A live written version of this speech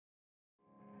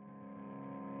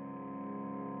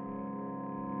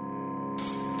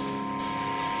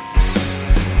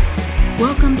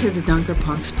Welcome to the Dunker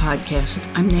Punks podcast.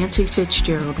 I'm Nancy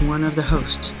Fitzgerald, one of the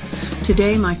hosts.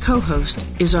 Today, my co-host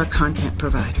is our content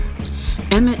provider.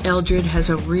 Emmett Eldred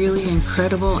has a really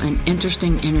incredible and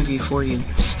interesting interview for you,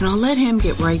 and I'll let him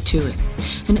get right to it.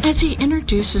 And as he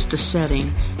introduces the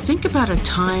setting, think about a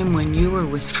time when you were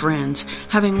with friends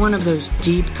having one of those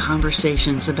deep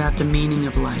conversations about the meaning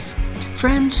of life.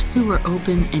 Friends who were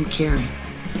open and caring.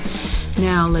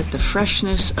 Now let the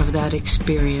freshness of that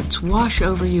experience wash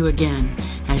over you again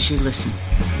as you listen.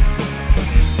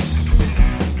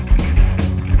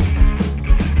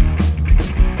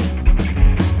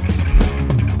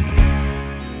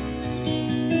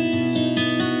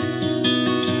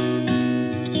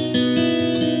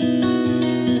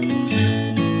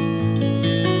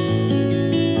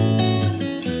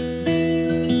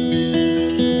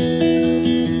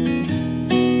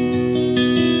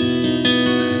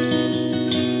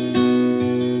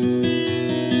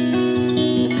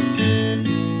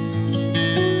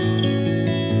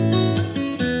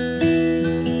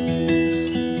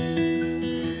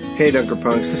 Hey Dunker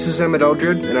Punks, this is Emmett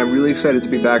Eldred, and I'm really excited to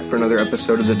be back for another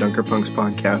episode of the Dunker Punks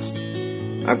podcast.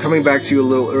 I'm coming back to you a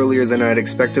little earlier than I'd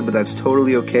expected, but that's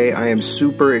totally okay. I am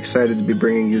super excited to be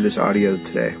bringing you this audio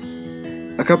today.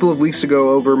 A couple of weeks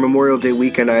ago, over Memorial Day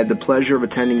weekend, I had the pleasure of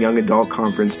attending Young Adult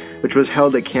Conference, which was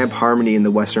held at Camp Harmony in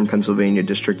the Western Pennsylvania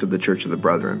district of the Church of the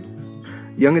Brethren.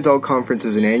 Young Adult Conference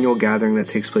is an annual gathering that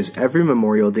takes place every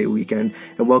Memorial Day weekend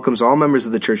and welcomes all members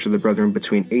of the Church of the Brethren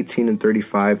between 18 and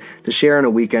 35 to share on a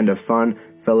weekend of fun,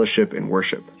 fellowship, and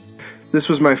worship. This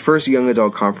was my first Young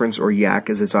Adult Conference, or YAC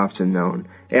as it's often known,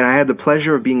 and I had the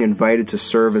pleasure of being invited to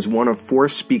serve as one of 4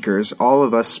 speakers, all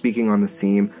of us speaking on the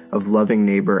theme of loving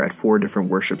neighbor at 4 different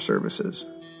worship services.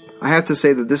 I have to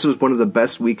say that this was one of the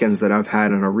best weekends that I've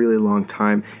had in a really long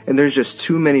time, and there's just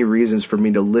too many reasons for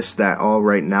me to list that all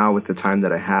right now with the time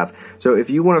that I have. So if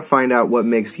you want to find out what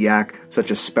makes YAC such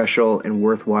a special and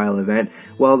worthwhile event,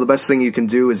 well, the best thing you can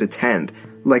do is attend.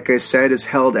 Like I said, it's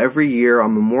held every year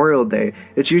on Memorial Day.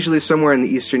 It's usually somewhere in the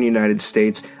eastern United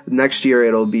States. Next year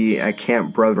it'll be at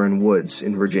Camp Brethren Woods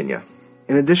in Virginia.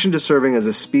 In addition to serving as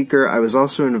a speaker, I was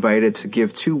also invited to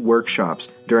give 2 workshops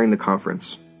during the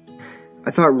conference. I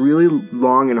thought really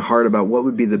long and hard about what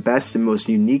would be the best and most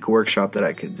unique workshop that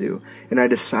I could do, and I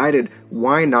decided,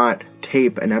 why not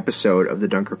tape an episode of the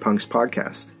Dunker Punks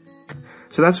podcast?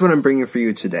 So that's what I'm bringing for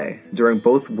you today. During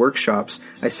both workshops,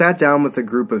 I sat down with a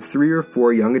group of 3 or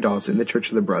 4 young adults in the Church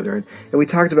of the Brethren, and we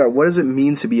talked about what does it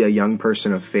mean to be a young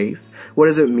person of faith? What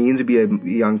does it mean to be a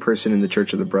young person in the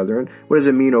Church of the Brethren? What does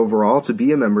it mean overall to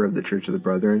be a member of the Church of the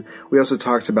Brethren? We also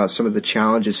talked about some of the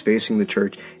challenges facing the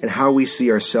church and how we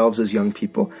see ourselves as young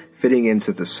people fitting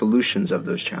into the solutions of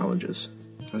those challenges,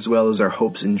 as well as our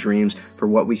hopes and dreams for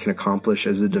what we can accomplish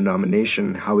as a denomination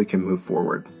and how we can move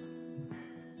forward.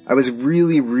 I was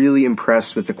really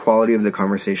impressed with the quality of the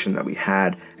conversation that we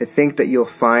had. I think that you'll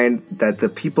find that the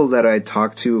people that I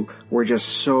talked to were just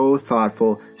so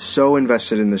thoughtful, so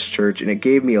invested in this church, and it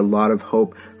gave me a lot of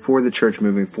hope for the church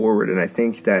moving forward, and I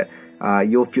think that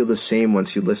you'll feel the same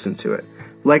once you listen to it.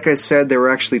 Like I said, there were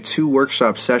actually 2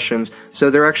 workshop sessions, so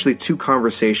there are actually 2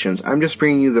 conversations. I'm just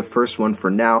bringing you the first one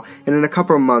for now, and in a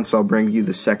couple of months I'll bring you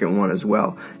the second one as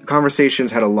well. The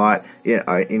conversations had a lot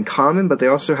in common, but they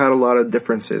also had a lot of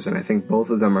differences, and I think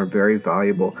both of them are very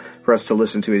valuable for us to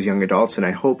listen to as young adults, and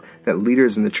I hope that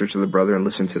leaders in the Church of the Brethren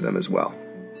listen to them as well.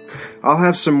 I'll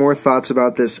have some more thoughts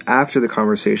about this after the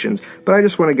conversations, but I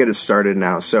just want to get it started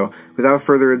now. So without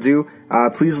further ado,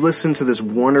 please listen to this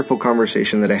wonderful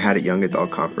conversation that I had at Young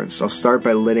Adult Conference. I'll start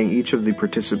by letting each of the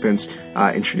participants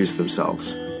introduce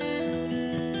themselves.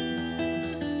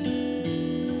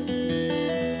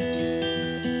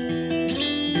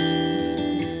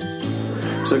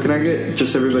 So can I get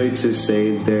just everybody to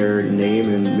say their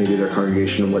name and maybe their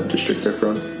congregation and what district they're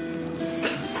from?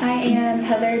 I am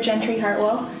Heather Gentry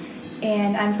Hartwell,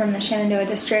 and I'm from the Shenandoah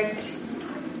District.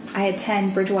 I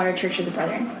attend Bridgewater Church of the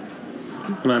Brethren.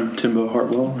 And I'm Timbo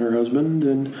Hartwell, her husband,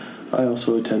 and I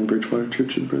also attend Bridgewater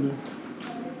Church of the Brethren.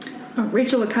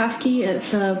 Rachel Wachowski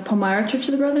at the Palmyra Church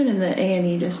of the Brethren in the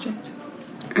A&E District.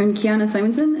 I'm Kiana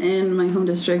Simonson, and my home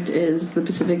district is the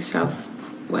Pacific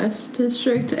Southwest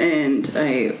District, and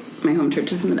my home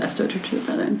church is the Modesto Church of the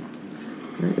Brethren.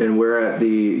 And we're at the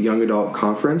Young Adult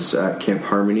Conference at Camp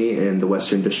Harmony in the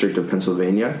Western District of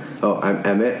Pennsylvania. Oh, I'm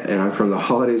Emmett, and I'm from the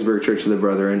Hollidaysburg Church of the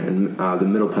Brethren in the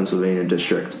Middle Pennsylvania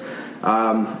District.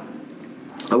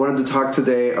 I wanted to talk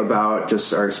today about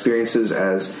just our experiences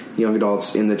as young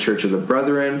adults in the Church of the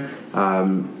Brethren,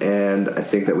 and I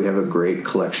think that we have a great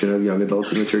collection of young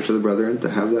adults in the Church of the Brethren to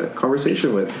have that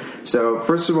conversation with. So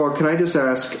first of all, can I just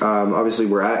ask, obviously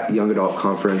we're at Young Adult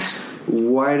Conference,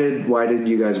 why did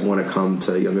you guys want to come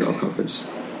to Young Adult Conference?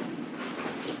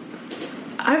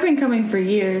 I've been coming for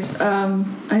years.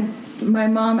 My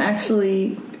mom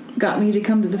actually got me to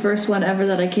come to the first one ever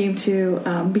that I came to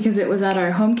because it was at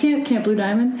our home camp, Camp Blue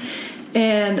Diamond,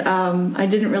 and I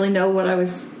didn't really know what I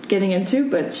was getting into,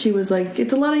 but she was like,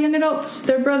 it's a lot of young adults,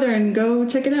 they're brethren, go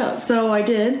check it out. So I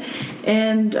did,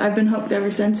 and I've been hooked ever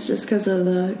since just because of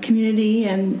the community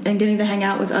and getting to hang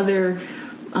out with other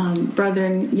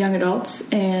brethren young adults,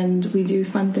 and we do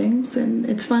fun things, and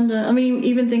it's fun to, I mean,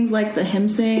 even things like the hymn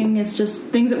sing, it's just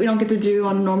things that we don't get to do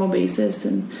on a normal basis,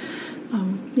 and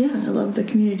I love the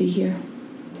community here.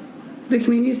 The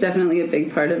community is definitely a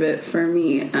big part of it for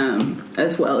me,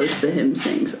 as well as the hymn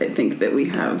sings. I think that we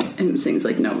have hymn sings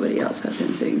like nobody else has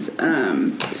hymn sings.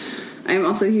 I'm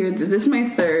also here, this is my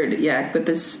third YAC, but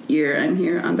this year I'm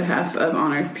here on behalf of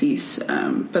On Earth Peace,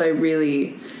 but I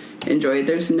really enjoy it.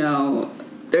 There's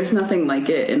nothing like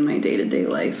it in my day-to-day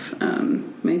life.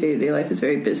 My day-to-day life is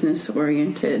very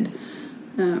business-oriented,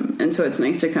 and so it's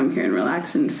nice to come here and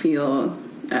relax and feel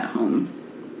at home.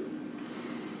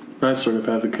 I sort of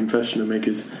have a confession to make.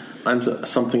 Is I'm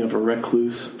something of a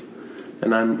recluse,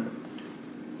 and I'm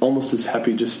almost as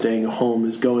happy just staying home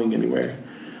as going anywhere.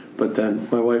 But then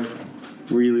my wife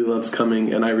really loves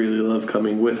coming, and I really love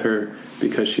coming with her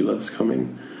because she loves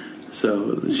coming.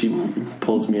 So she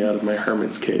pulls me out of my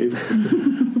hermit's cave.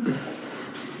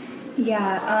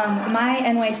 My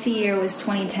NYC year was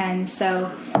 2010,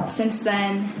 so since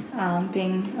then,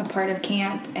 being a part of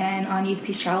camp and on Youth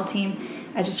Peace Travel Team,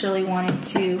 I just really wanted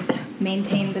to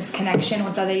maintain this connection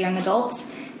with other young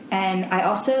adults. And I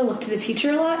also look to the future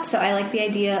a lot, so I like the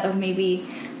idea of maybe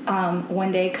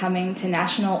one day coming to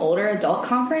National Older Adult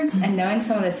Conference and knowing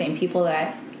some of the same people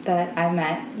that I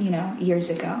met, years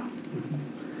ago.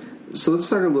 So let's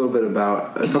talk a little bit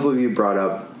about, a couple of you brought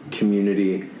up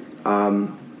community.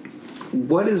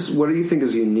 What do you think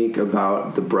is unique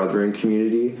about the Brethren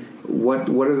community? What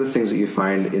are the things that you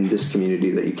find in this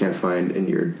community that you can't find in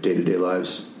your day-to-day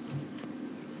lives?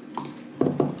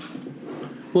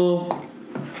 Well,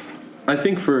 I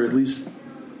think for at least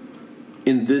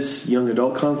in this young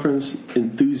adult conference,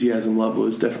 enthusiasm level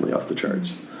is definitely off the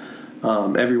charts.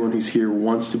 Everyone who's here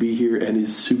wants to be here and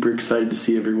is super excited to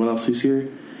see everyone else who's here.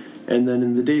 And then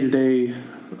in the day-to-day,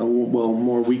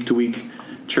 more week-to-week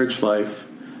church life,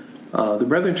 the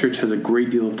Brethren Church has a great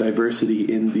deal of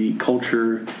diversity in the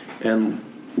culture and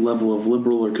level of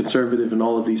liberal or conservative and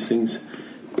all of these things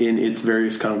in its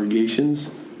various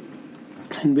congregations.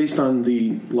 And based on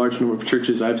the large number of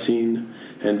churches I've seen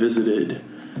and visited,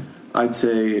 I'd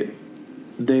say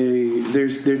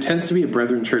there tends to be a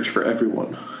Brethren Church for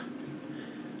everyone.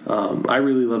 I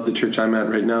really love the church I'm at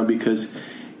right now because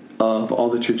of all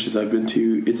the churches I've been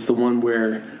to. It's the one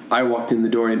where I walked in the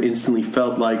door and instantly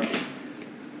felt like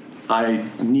I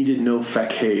needed no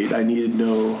facade. I needed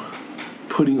no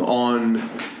putting on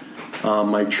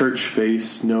my church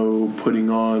face, no putting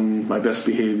on my best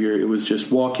behavior. It was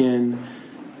just walk in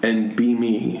and be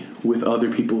me with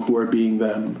other people who are being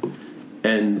them.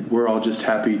 And we're all just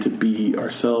happy to be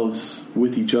ourselves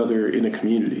with each other in a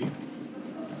community.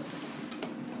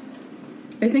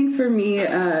 I think for me,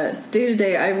 day to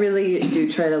day, I really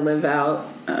do try to live out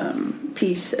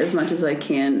peace as much as I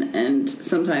can. And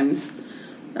sometimes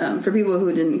for people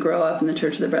who didn't grow up in the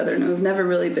Church of the Brethren, who've never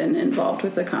really been involved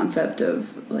with the concept of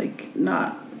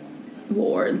not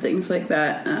war and things like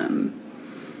that,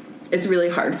 it's really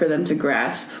hard for them to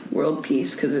grasp world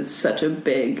peace because it's such a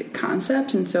big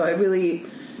concept. And so I really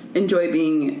enjoy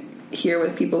being here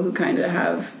with people who kind of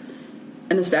have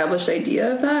an established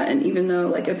idea of that. And even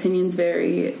though opinions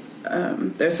vary,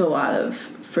 there's a lot of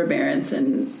forbearance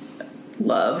and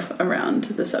love around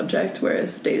the subject,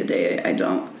 whereas day to day I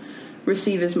don't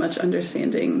receive as much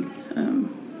understanding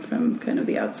from kind of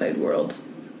the outside world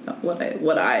about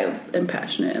what I am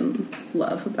passionate and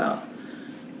love about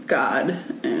God.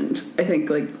 And I think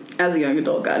as a young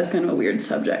adult, God is kind of a weird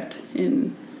subject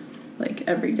in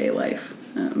everyday life,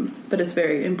 but it's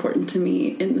very important to me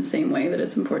in the same way that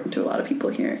it's important to a lot of people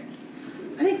here.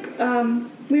 I think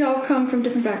we all come from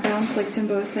different backgrounds, like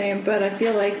Timbo was saying, but I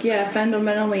feel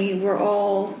fundamentally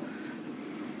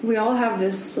we all have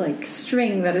this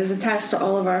string that is attached to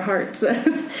all of our hearts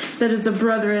that is the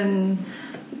Brethren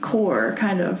core,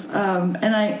 kind of.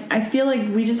 And I feel like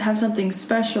we just have something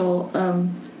special.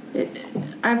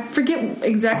 I forget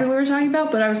exactly what we were talking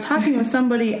about, but I was talking with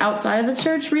somebody outside of the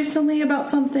church recently about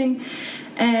something,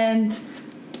 and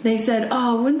they said,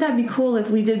 "Oh, wouldn't that be cool if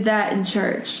we did that in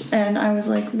church?" And I was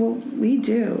like, "Well, we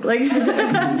do." Like,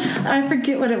 I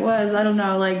forget what it was. I don't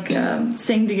know, like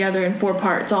sing together in 4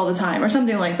 parts all the time or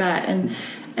something like that.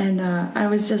 And I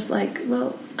was just like,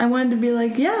 well, I wanted to be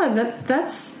like, yeah,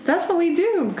 that's what we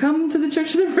do. Come to the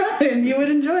Church of the Brethren. You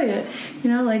would enjoy it. You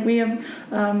know, like we have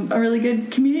a really good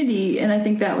community. And I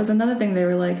think that was another thing. They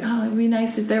were like, oh, it'd be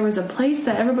nice if there was a place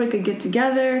that everybody could get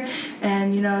together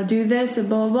and, you know, do this and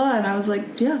blah, blah, blah. And I was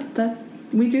like, yeah,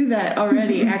 we do that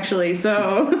already, actually.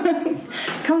 So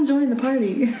come join the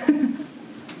party.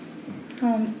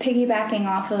 Piggybacking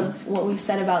off of what we've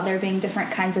said about there being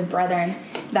different kinds of brethren,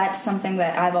 that's something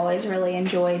that I've always really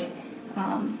enjoyed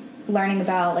learning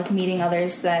about, like meeting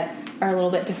others that are a little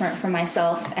bit different from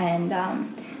myself. And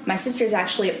my sister's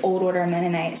actually Old Order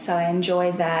Mennonite, so I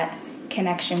enjoy that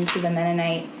connection to the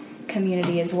Mennonite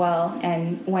community as well.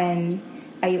 And when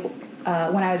I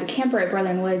was a camper at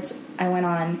Brethren Woods, I went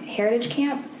on Heritage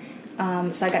Camp,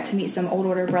 so I got to meet some Old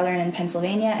Order Brethren in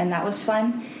Pennsylvania, and that was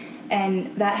fun.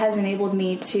 And that has enabled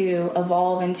me to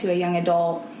evolve into a young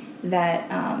adult that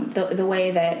the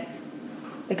way that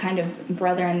the kind of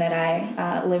brethren that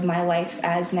I live my life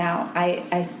as now,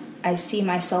 I see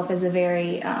myself as a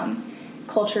very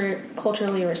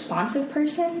culturally responsive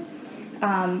person.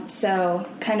 So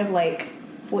kind of like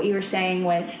what you were saying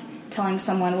with telling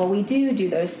someone, well, we do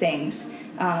those things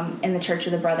in the Church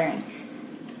of the Brethren.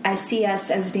 I see us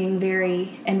as being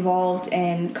very involved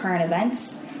in current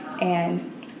events, and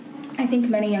I think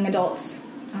many young adults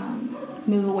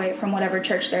move away from whatever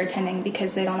church they're attending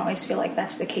because they don't always feel like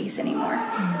that's the case anymore.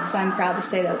 Mm-hmm. So I'm proud to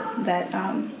say that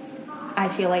I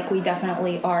feel like we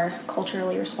definitely are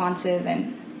culturally responsive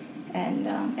and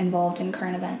involved in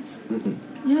current events.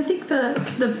 Mm-hmm. Yeah, I think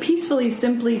the peacefully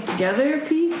simply together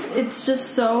piece, it's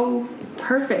just so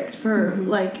perfect for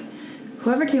like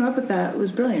whoever came up with that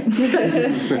was brilliant.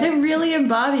 It really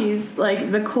embodies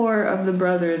like the core of the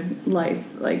Brethren life.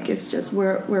 Like it's just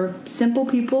we're simple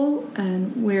people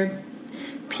and we're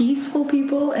peaceful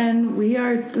people and we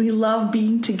love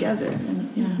being together. And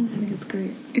yeah, I think it's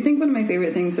great. I think one of my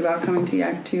favorite things about coming to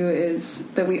YAC too is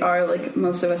that we are like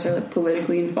most of us are like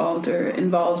politically involved or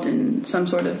involved in some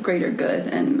sort of greater good.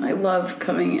 And I love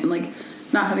coming and like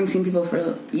not having seen people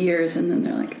for years and then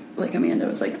they're like Amanda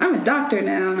was like, I'm a doctor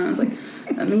now, and I was like,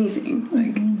 amazing,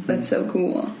 like that's so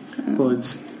cool. Well,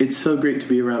 it's so great to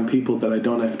be around people that I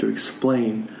don't have to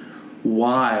explain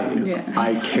why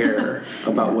I care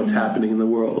about what's happening in the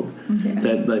world.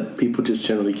 That people just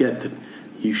generally get that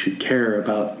you should care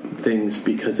about things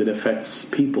because it affects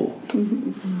people.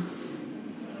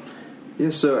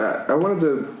 Yeah, so I wanted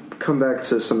to come back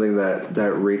to something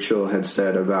that Rachel had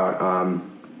said about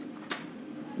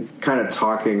kind of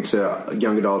talking to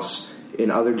young adults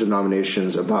in other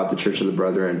denominations about the Church of the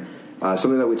Brethren.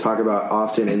 Something that we talk about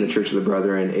often in the Church of the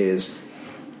Brethren is,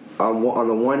 on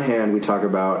the one hand, we talk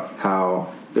about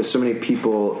how there's so many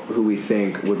people who we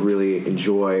think would really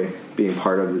enjoy being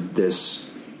part of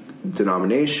this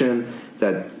denomination,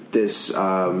 that this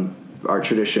our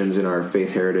traditions and our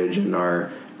faith heritage and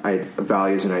our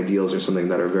values and ideals are something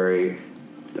that are very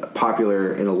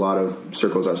popular in a lot of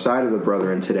circles outside of the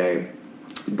Brethren today,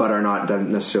 but are not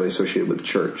necessarily associated with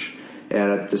church.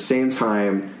 And at the same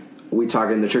time, we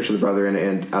talk in the Church of the Brethren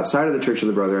and outside of the Church of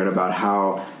the Brethren about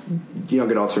how young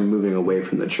adults are moving away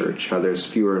from the church, how there's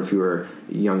fewer and fewer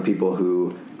young people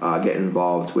who get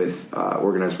involved with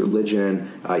organized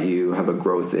religion. You have a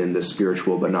growth in the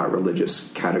spiritual but not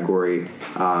religious category.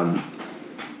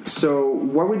 So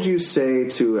what would you say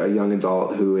to a young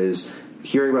adult who is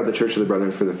hearing about the Church of the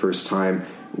Brethren for the first time?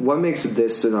 What makes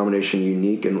this denomination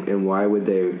unique, and why would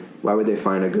they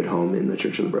find a good home in the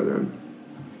Church of the Brethren?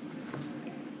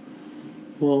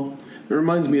 Well, it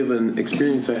reminds me of an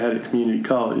experience I had at community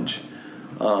college.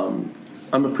 I'm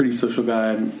a pretty social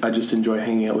guy. I just enjoy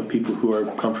hanging out with people who are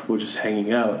comfortable just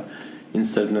hanging out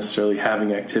instead of necessarily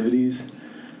having activities.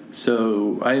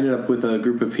 So I ended up with a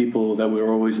group of people that we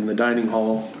were always in the dining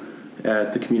hall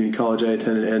at the community college I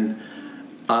attended, and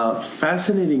a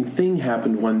fascinating thing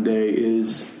happened one day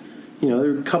is, there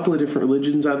were a couple of different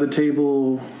religions at the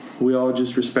table. We all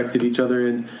just respected each other,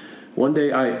 and one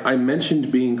day I mentioned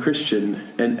being Christian,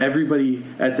 and everybody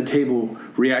at the table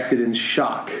reacted in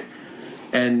shock.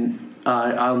 And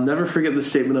I'll never forget the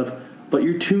statement of, but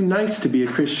you're too nice to be a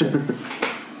Christian.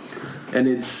 And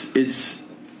it's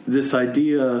this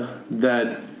idea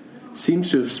that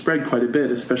seems to have spread quite a bit,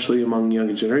 especially among the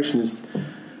younger generation, is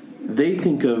they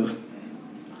think of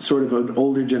sort of an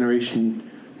older generation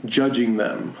judging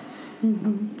them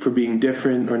for being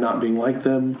different or not being like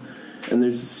them. And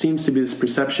there seems to be this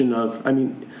perception of,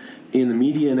 in the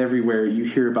media and everywhere, you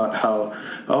hear about how,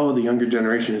 the younger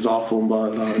generation is awful and blah,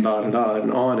 blah, blah, blah,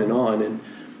 blah, and on. And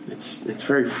it's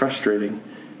very frustrating.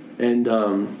 And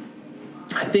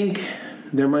I think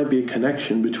there might be a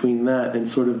connection between that and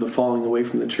sort of the falling away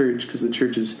from the church, because the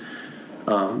church is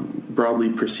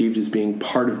broadly perceived as being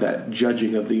part of that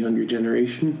judging of the younger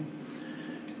generation.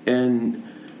 And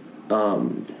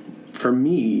for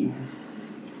me,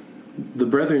 the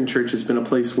Brethren Church has been a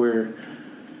place where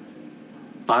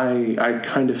I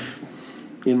kind of,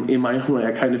 in my own way,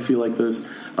 I kind of feel like those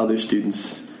other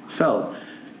students felt.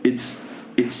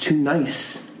 It's too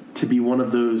nice to be one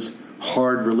of those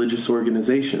hard religious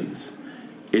organizations.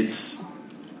 It's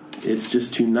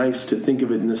just too nice to think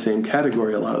of it in the same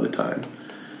category a lot of the time.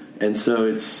 And so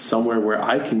it's somewhere where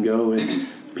I can go and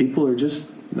people are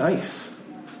just nice.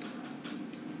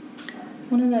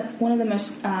 One of the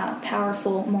most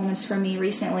powerful moments for me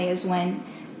recently is when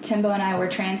Timbo and I were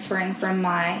transferring from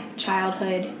my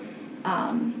childhood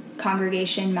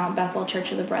congregation, Mount Bethel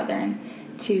Church of the Brethren,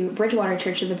 to Bridgewater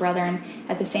Church of the Brethren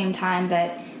at the same time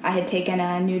that I had taken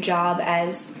a new job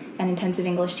as an intensive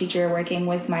English teacher working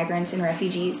with migrants and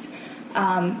refugees.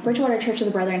 Bridgewater Church of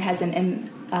the Brethren has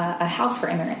a house for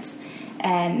immigrants,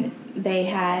 and they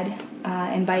had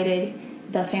invited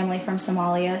the family from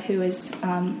Somalia who is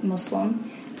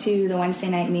Muslim to the Wednesday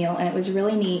night meal, and it was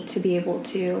really neat to be able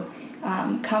to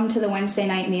come to the Wednesday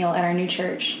night meal at our new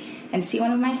church and see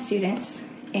one of my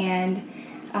students, and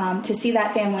to see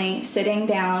that family sitting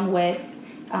down with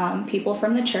people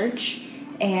from the church,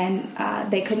 and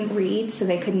they couldn't read, so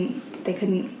they couldn't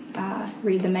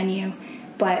read the menu,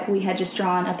 but we had just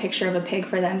drawn a picture of a pig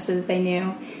for them so that they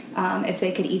knew if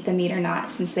they could eat the meat or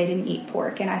not, since they didn't eat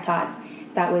pork. And I thought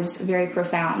that was very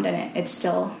profound, and it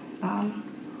still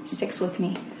sticks with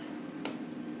me.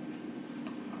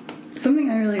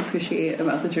 Something I really appreciate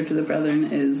about the Church of the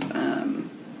Brethren is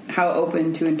how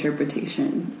open to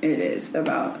interpretation it is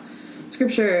about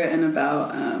Scripture and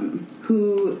about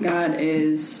who God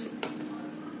is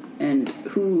and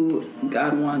who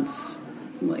God wants,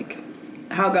 like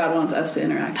how God wants us to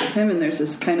interact with Him. And there's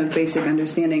this kind of basic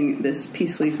understanding, this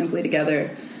peacefully, simply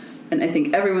together. And I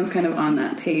think everyone's kind of on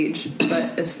that page.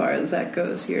 But as far as that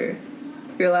goes, you're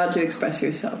allowed to express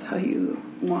yourself how you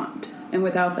want, and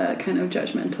without that kind of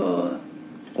judgmental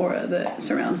aura that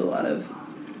surrounds a lot of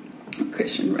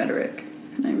Christian rhetoric.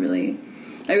 And I really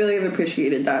have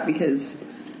appreciated that, because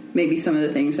maybe some of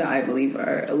the things that I believe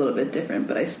are a little bit different,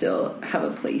 but I still have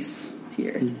a place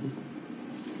here.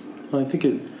 Mm-hmm. Well, I think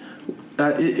it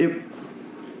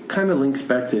kind of links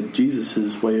back to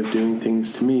Jesus's way of doing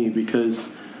things to me, because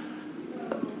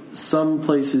some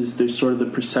places there's sort of the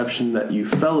perception that you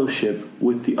fellowship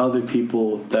with the other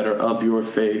people that are of your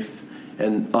faith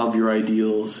and of your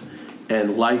ideals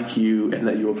and like you and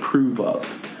that you approve of.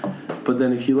 But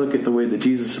then if you look at the way that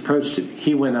Jesus approached it,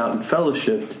 he went out and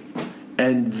fellowshipped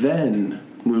and then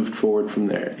moved forward from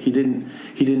there. He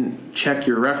didn't check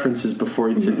your references before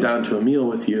he'd sit down to a meal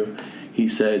with you. He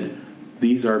said,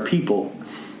 these are people,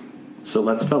 so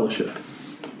let's fellowship.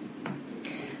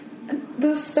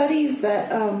 Those studies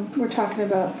that we're talking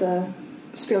about, the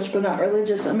spiritual but not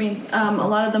religious, I mean, a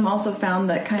lot of them also found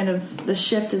that kind of the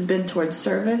shift has been towards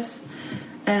service.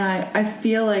 And I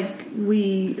feel like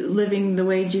we, living the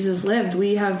way Jesus lived,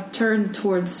 we have turned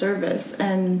towards service.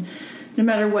 And no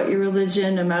matter what your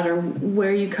religion, no matter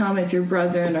where you come, if you're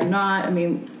brethren or not, I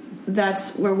mean,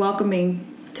 we're welcoming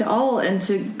to all and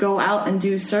to go out and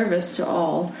do service to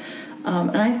all.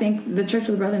 And I think the Church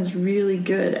of the Brethren is really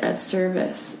good at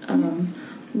service.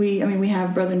 We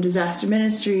have Brethren Disaster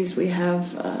Ministries, we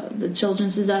have the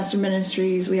Children's Disaster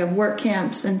Ministries, we have work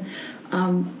camps, and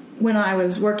when I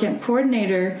was work camp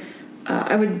coordinator,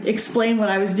 I would explain what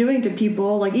I was doing to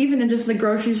people, like even in just the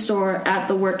grocery store at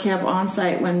the work camp on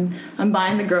site when I'm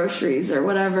buying the groceries or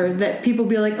whatever, that people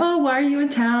be like, oh, why are you in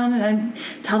town? And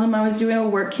I'd tell them I was doing a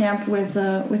work camp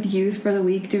with youth for the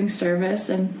week doing service,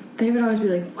 and they would always be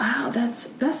like, wow,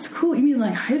 that's cool. You mean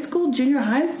like high school, junior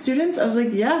high students? I was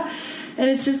like, yeah. And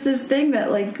it's just this thing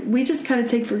that like we just kind of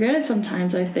take for granted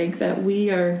sometimes. I think that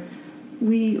we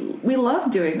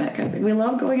love doing that kind of thing. We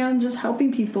love going out and just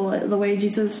helping people the way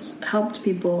Jesus helped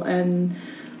people, and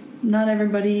not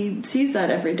everybody sees that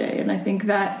every day. And I think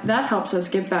that helps us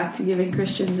get back to giving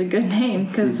Christians a good name,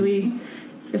 because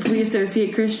if we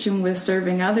associate Christian with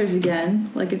serving others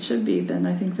again, like it should be, then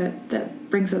I think that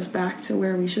brings us back to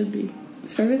where we should be.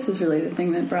 Service is really the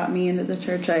thing that brought me into the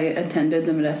church. I attended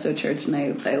the Modesto church and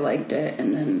I liked it,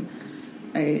 and then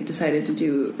I decided to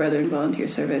do Brethren volunteer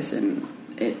service, and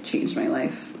it changed my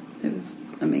life. It was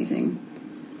amazing.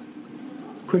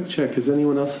 Quick check, has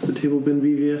anyone else at the table been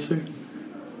VVSer?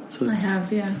 I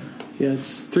have, yeah. Yeah,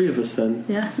 it's 3 of us then.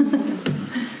 Yeah.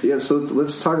 Yeah, so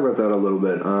let's talk about that a little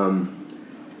bit.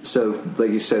 So,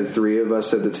 like you said, 3 of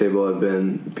us at the table have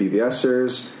been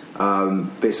PVSers.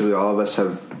 Basically, all of us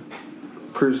have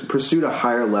pursued a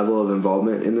higher level of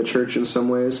involvement in the church in some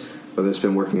ways, whether it's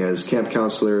been working as camp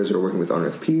counselors or working with On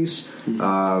Earth Peace,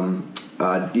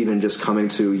 even just coming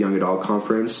to Young Adult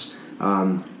Conference.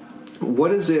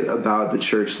 What is it about the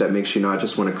church that makes you not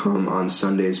just want to come on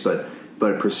Sundays, but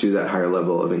pursue that higher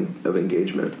level of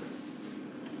engagement?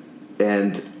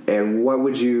 And what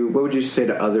would you say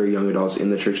to other young adults in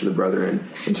the Church of the Brethren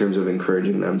in terms of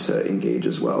encouraging them to engage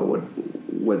as well?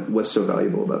 What's so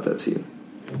valuable about that to you?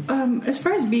 As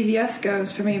far as BVS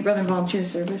goes, for me, Brethren Volunteer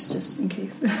Service, just in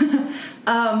case,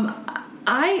 I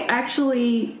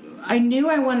knew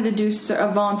I wanted to do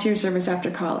a volunteer service after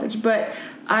college, but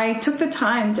I took the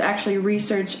time to actually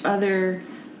research other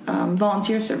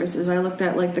volunteer services. I looked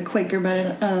at like the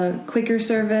Quaker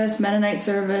service, Mennonite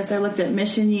service. I looked at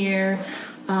Mission Year.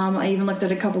 I even looked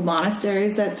at a couple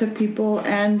monasteries that took people,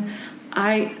 and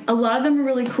a lot of them were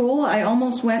really cool. I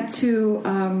almost went to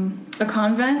a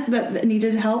convent that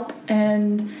needed help,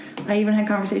 and I even had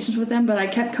conversations with them, but I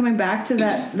kept coming back to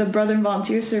the Brethren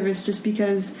Volunteer Service just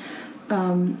because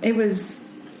it was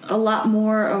a lot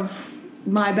more of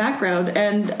my background.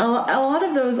 And a lot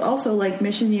of those also, like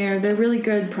Mission Year, they're really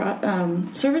good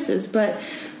services, but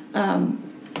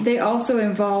they also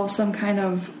involve some kind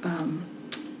of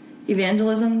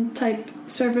evangelism type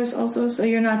service also. So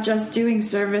you're not just doing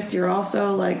service, you're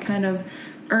also like kind of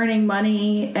earning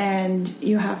money, and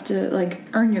you have to like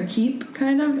earn your keep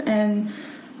kind of. And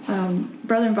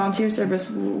Brethren Volunteer Service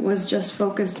was just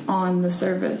focused on the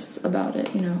service about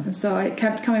it, and so I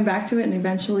kept coming back to it, and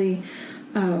eventually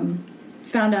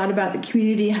found out about the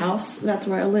community house. That's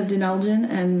where I lived in Elgin,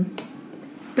 and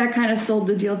that kind of sold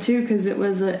the deal too, because it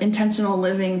was an intentional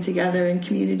living together in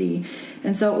community.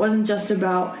 And so it wasn't just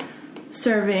about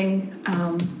serving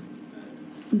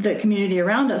the community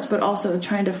around us, but also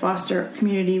trying to foster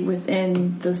community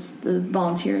within the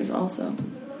volunteers also.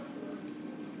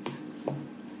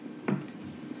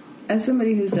 As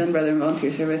somebody who's done Brethren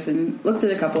Volunteer Service and looked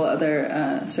at a couple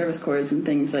other service corps and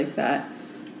things like that,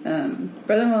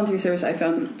 Brethren Volunteer Service I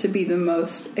found to be the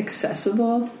most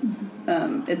accessible.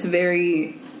 It's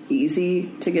very easy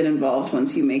to get involved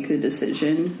once you make the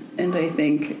decision, and I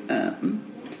think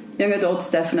young adults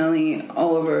definitely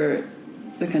all over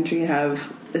the country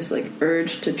have this like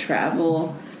urge to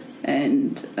travel,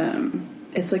 and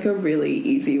it's like a really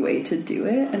easy way to do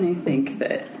it. And I think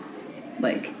that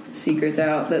like secrets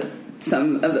out that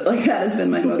some of like that has been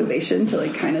my motivation to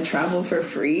like kind of travel for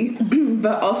free,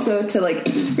 but also to like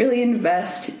really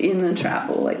invest in the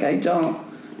travel. Like I don't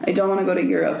want to go to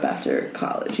Europe after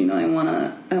college. I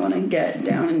want to get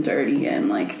down and dirty, and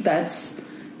like that's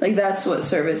what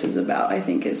service is about. I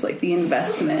think is like the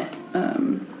investment,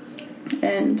 and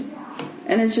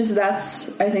it's just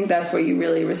I think that's where you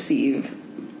really receive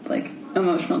like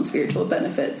emotional and spiritual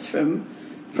benefits from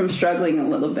struggling a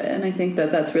little bit. And I think that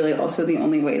that's really also the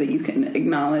only way that you can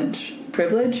acknowledge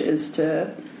privilege is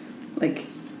to like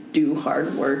do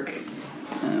hard work.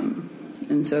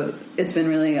 And so it's been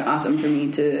really awesome for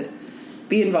me to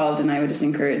be involved, and I would just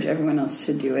encourage everyone else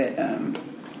to do it.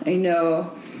 I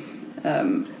know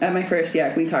at my first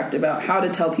YAC we talked about how to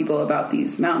tell people about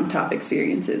these mountaintop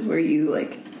experiences where you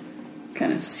like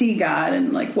kind of see God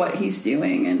and like what he's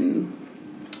doing and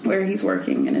where he's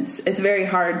working, and it's very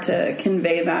hard to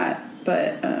convey that,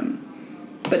 but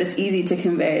it's easy to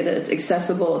convey that it's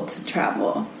accessible to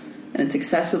travel, and it's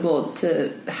accessible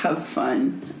to have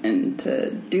fun and to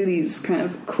do these kind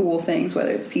of cool things,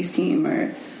 whether it's Peace Team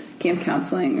or camp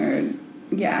counseling or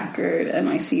YAC or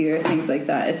NYC or things like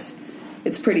that.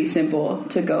 It's pretty simple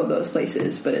to go those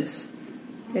places, but it's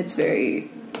very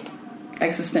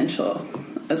existential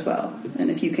as well.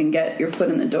 And if you can get your foot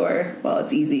in the door while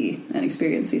it's easy and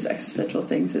experience these existential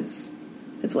things, it's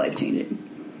life-changing.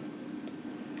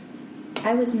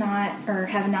 I was not or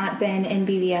have not been in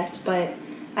BVS, but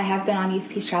I have been on Youth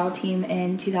Peace Travel Team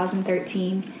in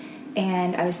 2013,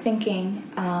 and I was thinking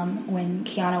when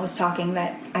Kiana was talking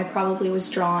that I probably was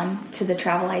drawn to the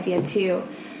travel idea too.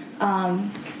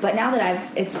 But now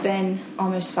that it's been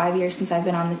almost 5 years since I've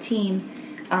been on the team,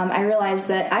 I realized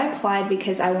that I applied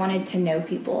because I wanted to know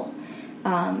people.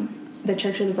 The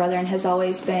Church of the Brethren has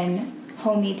always been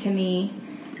homey to me,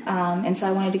 and so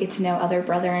I wanted to get to know other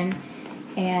brethren.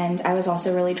 And I was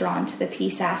also really drawn to the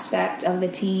peace aspect of the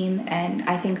team, and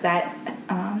I think that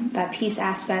that peace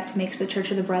aspect makes the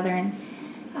Church of the Brethren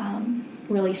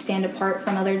really stand apart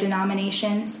from other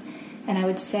denominations. And I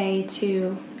would say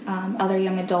to other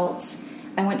young adults,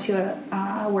 I went to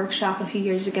a workshop a few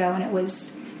years ago, and it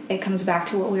was it comes back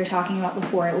to what we were talking about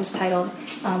before. It was titled,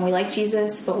 We Like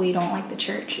Jesus, but We Don't Like the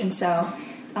Church. And so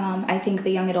I think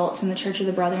the young adults in the Church of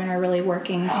the Brethren are really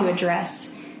working to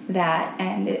address that,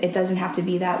 and it doesn't have to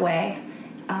be that way.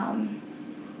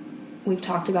 We've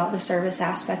talked about the service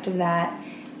aspect of that,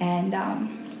 and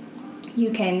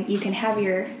you can have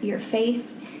your faith,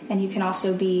 and you can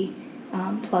also be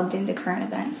plugged into current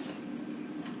events.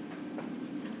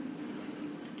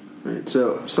 Right.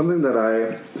 So something that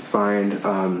I find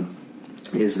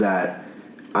is that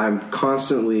I'm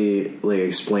constantly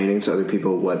explaining to other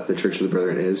people what the Church of the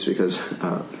Brethren is, because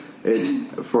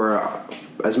for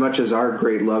as much as our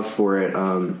great love for it,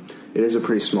 it is a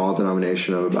pretty small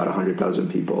denomination of about 100,000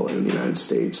 people in the United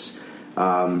States.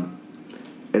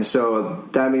 And so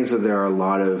that means that there are a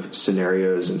lot of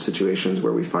scenarios and situations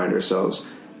where we find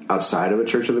ourselves outside of a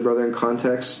Church of the Brethren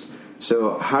context.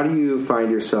 So how do you find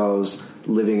yourselves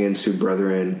living into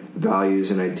Brethren values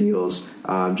and ideals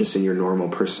just in your normal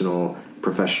personal,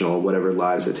 professional, whatever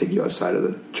lives that take you outside of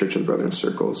the Church of the Brethren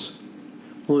circles?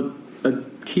 Well, a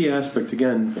key aspect,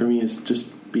 again, for me is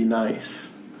just be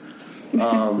nice.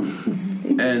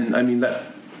 And, I mean, that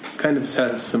kind of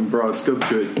has some broad scope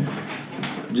to it.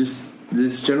 Just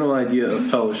this general idea of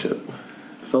fellowship.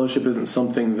 Fellowship isn't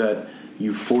something that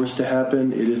you force to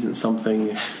happen. It isn't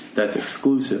something that's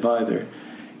exclusive either.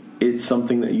 It's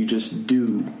something that you just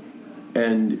do,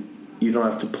 and you don't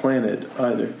have to plan it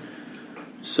either.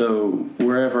 So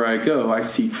wherever I go, I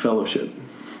seek fellowship.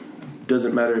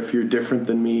 Doesn't matter if you're different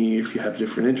than me, if you have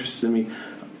different interests than me.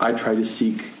 I try to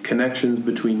seek connections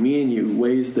between me and you,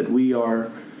 ways that we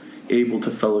are able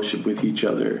to fellowship with each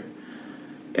other,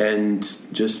 and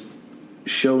just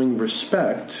showing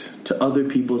respect to other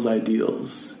people's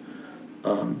ideals,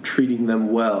 treating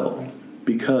them well,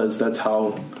 because that's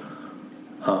how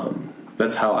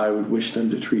I would wish them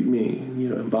to treat me.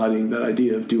 Embodying that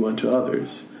idea of do unto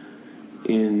others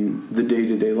in the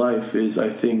day-to-day life is, I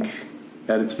think,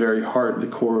 at its very heart, the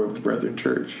core of the Brethren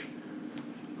Church.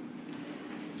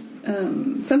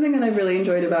 Something that I've really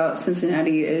enjoyed about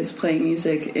Cincinnati is playing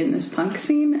music in this punk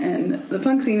scene, and the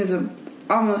punk scene is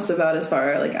almost about as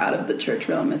far out of the church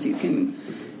realm as you can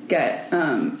get,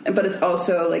 but it's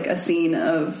also a scene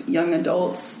of young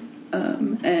adults,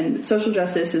 and social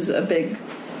justice is a big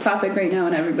topic right now,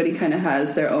 and everybody kind of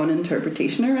has their own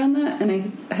interpretation around that, and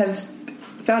I have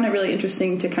found it really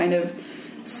interesting to kind of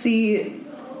see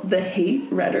the hate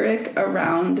rhetoric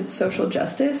around social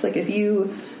justice. If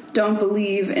you don't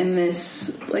believe in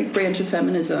this branch of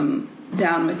feminism,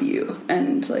 down with you,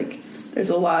 and there's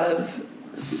a lot of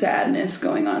sadness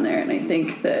going on there, and I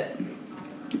think that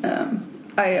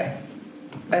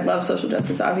I love social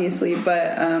justice, obviously,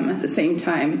 but at the same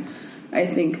time, I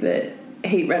think that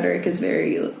hate rhetoric is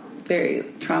very, very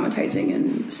traumatizing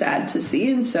and sad to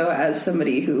see. And so as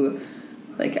somebody who,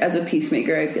 as a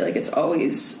peacemaker, I feel it's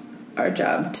always our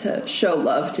job to show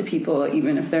love to people,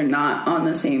 even if they're not on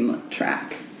the same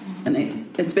track. And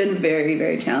it's been very,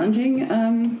 very challenging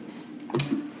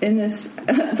in this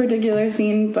particular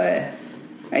scene, but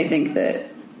I think that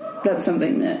that's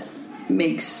something that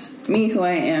makes me who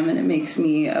I am, and it makes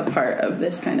me a part of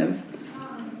this kind of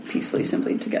peacefully,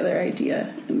 simply together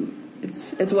idea. And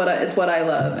it's what I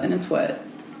love, and it's what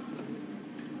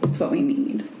we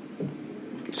need.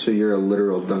 So you're a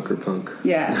literal dunker punk.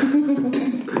 Yeah.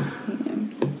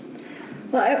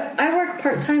 Well, I work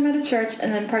part-time at a church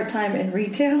and then part-time in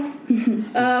retail.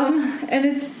 And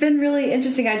it's been really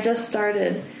interesting. I just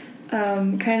started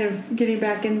kind of getting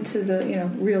back into the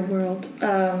real world.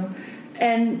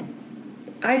 And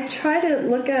I try to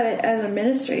look at it as a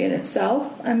ministry in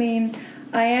itself. I mean,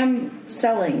 I am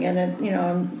selling, and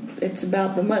it's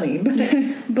about the money.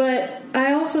 But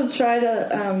I also try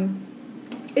to...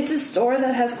 it's a store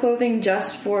that has clothing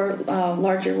just for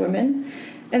larger women.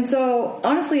 And so,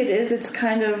 honestly, it's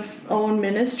kind of own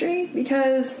ministry,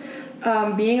 because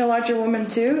being a larger woman,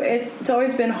 too, it's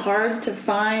always been hard to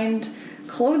find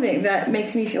clothing that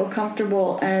makes me feel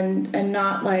comfortable and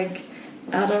not,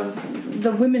 out of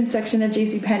the women's section at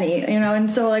JCPenney, And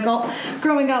so,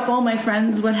 growing up, all my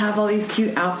friends would have all these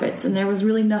cute outfits, and there was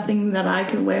really nothing that I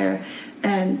could wear.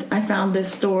 And I found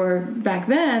this store back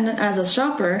then as a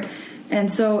shopper. And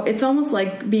so it's almost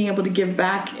like being able to give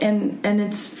back, and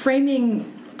it's framing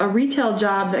a retail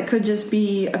job that could just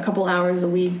be a couple hours a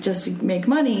week just to make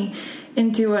money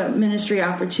into a ministry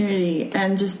opportunity,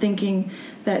 and just thinking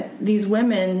that these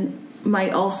women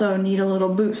might also need a little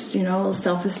boost, a little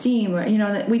self-esteem.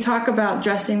 That we talk about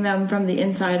dressing them from the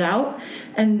inside out,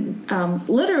 and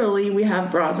literally we have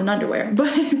bras and underwear,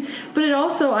 but it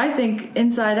also, I think,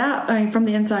 inside out, from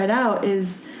the inside out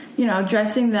is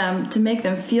dressing them to make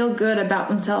them feel good about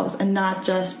themselves and not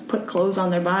just put clothes on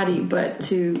their body, but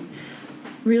to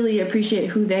really appreciate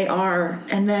who they are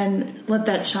and then let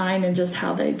that shine in just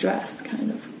how they dress,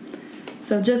 kind of.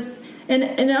 So just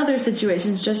in other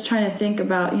situations, just trying to think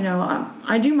about,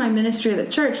 I do my ministry at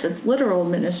the church, that's literal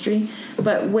ministry,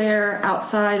 but where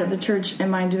outside of the church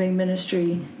am I doing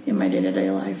ministry in my day-to-day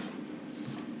life?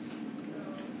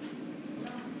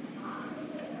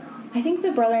 I think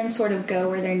the brethren sort of go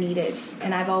where they're needed,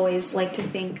 and I've always liked to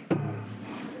think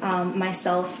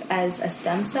myself as a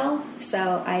stem cell.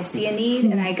 So I see a need,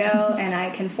 and I go and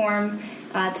I conform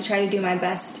to try to do my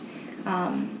best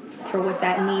for what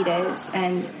that need is.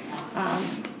 And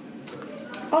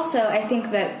also, I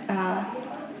think that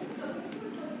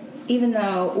even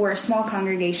though we're a small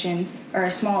congregation, or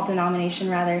a small denomination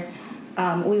rather,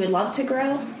 we would love to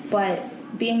grow,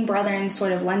 but being brethren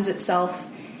sort of lends itself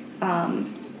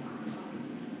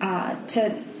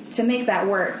to make that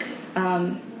work,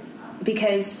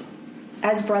 because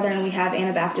as brethren we have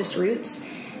Anabaptist roots,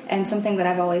 and something that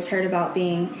I've always heard about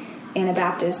being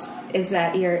Anabaptist is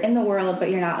that you're in the world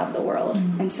but you're not of the world.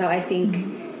 Mm-hmm. And so I think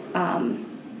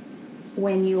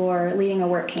when you're leading a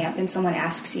work camp and someone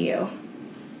asks you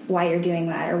why you're doing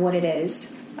that or what it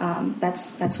is,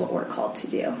 that's what we're called to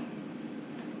do.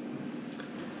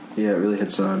 Yeah, it really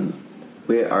hits on.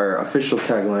 Our official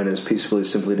tagline is peacefully,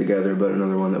 simply together, but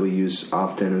another one that we use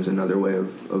often is another way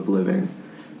of living.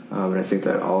 And I think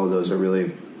that all of those are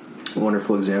really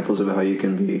wonderful examples of how you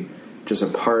can be just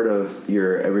a part of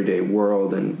your everyday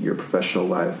world and your professional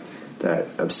life that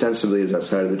ostensibly is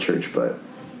outside of the church, but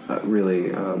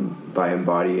really by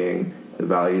embodying the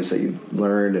values that you've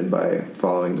learned and by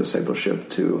following discipleship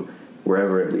to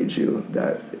wherever it leads you,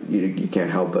 that you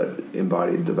can't help but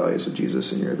embody the values of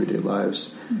Jesus in your everyday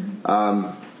lives. Mm-hmm.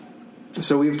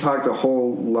 So we've talked a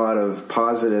whole lot of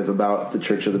positive about the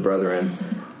Church of the Brethren,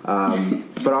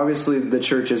 but obviously the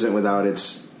church isn't without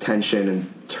its tension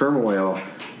and turmoil.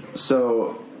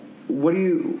 So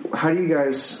how do you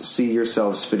guys see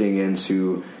yourselves fitting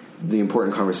into the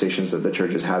important conversations that the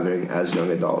church is having as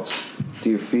young adults? Do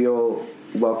you feel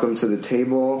welcome to the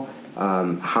table?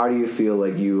 How do you feel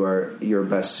like you're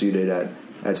best suited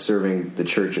at serving the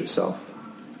church itself?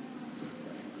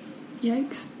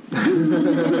 Yikes.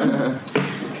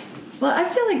 Well, I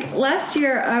feel like last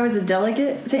year I was a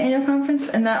delegate to annual conference,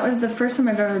 and that was the first time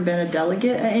I've ever been a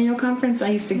delegate at annual conference. I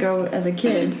used to go as a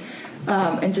kid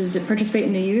and just participate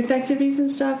in the youth activities and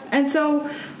stuff. And so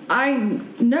I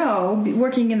know,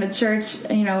 working in the church,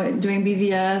 doing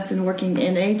BVS and working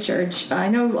in a church, I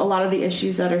know a lot of the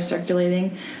issues that are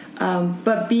circulating.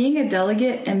 But being a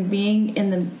delegate and being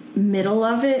in the middle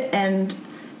of it and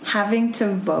having to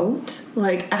vote,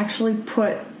 like actually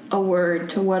put a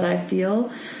word to what I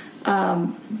feel,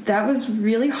 that was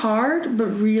really hard but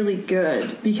really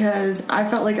good, because I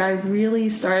felt like I really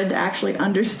started to actually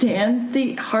understand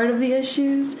the heart of the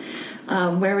issues,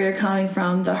 where we were coming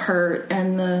from, the hurt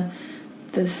and the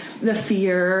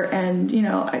fear, and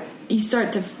you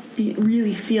start to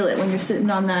really feel it when you're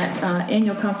sitting on that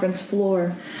annual conference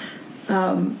floor.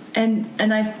 And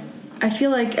I feel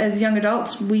like as young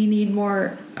adults we need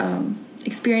more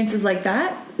experiences like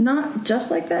that, not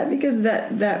just like that, because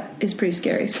that is pretty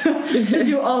scary to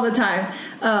do all the time,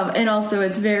 and also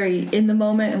it's very in the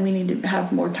moment, and we need to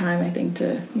have more time, I think,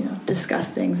 to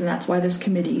discuss things, and that's why there's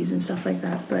committees and stuff like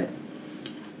that. But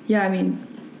yeah, I mean,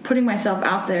 putting myself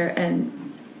out there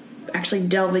and actually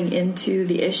delving into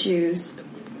the issues,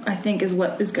 I think, is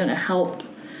what is going to help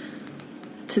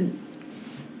to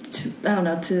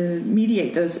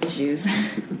mediate those issues.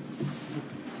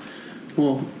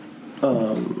 Well,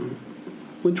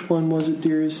 which one was it,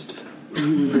 dearest?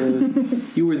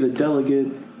 You were the delegate.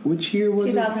 Which year was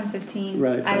 2015. It?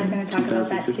 Right. I was going to talk about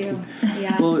that too.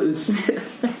 Yeah. Well,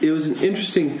 it was an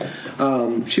interesting.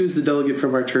 She was the delegate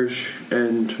from our church,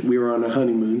 and we were on a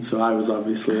honeymoon, so I was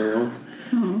obviously alone.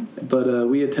 Mm-hmm. But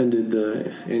we attended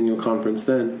the annual conference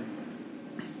then,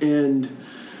 and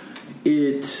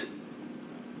it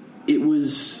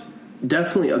was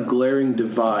definitely a glaring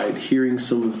divide, hearing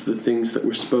some of the things that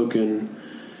were spoken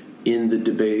in the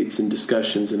debates and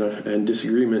discussions and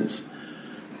disagreements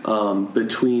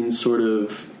between sort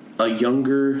of a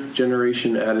younger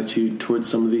generation attitude towards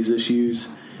some of these issues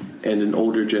and an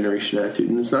older generation attitude.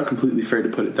 And it's not completely fair to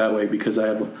put it that way, because I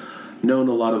have known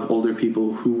a lot of older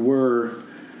people who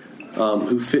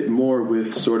fit more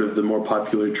with sort of the more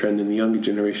popular trend in the younger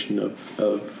generation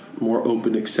of more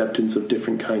open acceptance of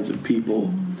different kinds of people.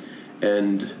 Mm-hmm.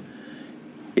 And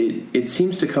it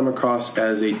seems to come across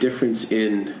as a difference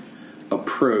in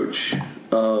approach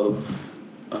of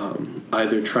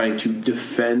either trying to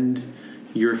defend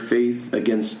your faith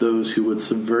against those who would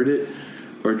subvert it,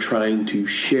 or trying to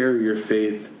share your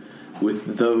faith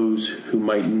with those who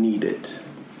might need it.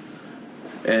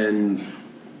 And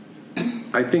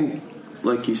I think,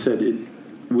 like you said,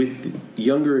 with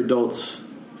younger adults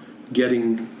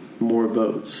getting more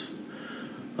votes,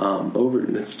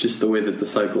 and it's just the way that the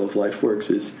cycle of life works,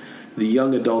 is the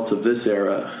young adults of this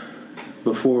era,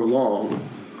 before long,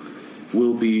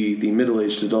 will be the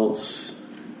middle-aged adults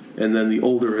and then the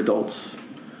older adults.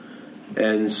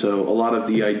 And so a lot of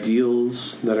the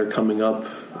ideals that are coming up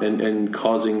and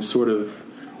causing sort of,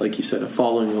 like you said, a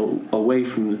falling away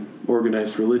from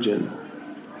organized religion,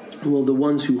 well, the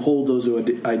ones who hold those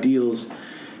ideals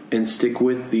and stick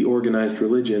with the organized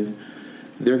religion,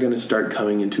 they're going to start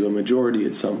coming into a majority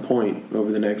at some point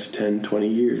over the next 10, 20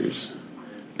 years.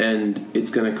 And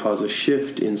it's going to cause a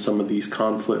shift in some of these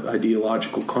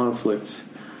ideological conflicts,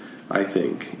 I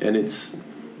think. And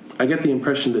I get the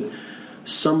impression that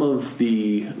some of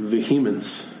the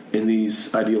vehemence in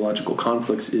these ideological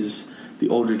conflicts is the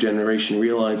older generation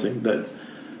realizing that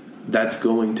that's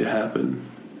going to happen.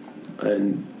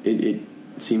 And it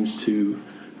seems to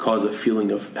cause a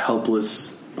feeling of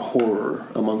helpless horror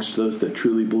amongst those that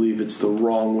truly believe it's the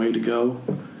wrong way to go,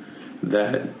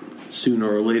 that sooner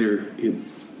or later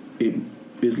it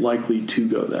is likely to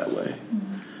go that way.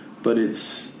 Mm-hmm. But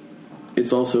it's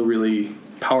also really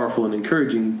powerful and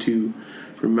encouraging to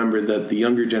remember that the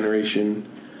younger generation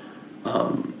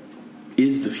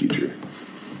is the future,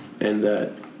 and that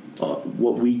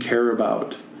what we care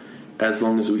about, as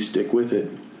long as we stick with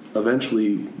it,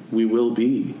 eventually we will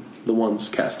be the ones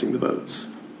casting the votes.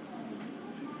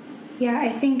 Yeah, I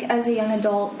think as a young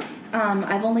adult,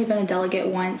 I've only been a delegate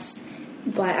once,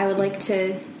 but I would like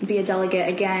to be a delegate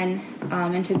again,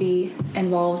 and to be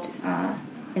involved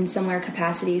in similar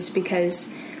capacities,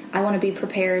 because I want to be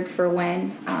prepared for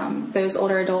when those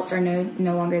older adults are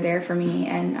no longer there for me,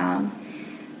 and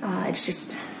it's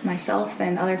just myself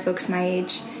and other folks my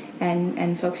age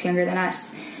and folks younger than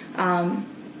us. And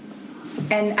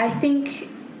I think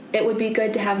it would be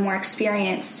good to have more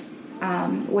experience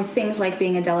with things like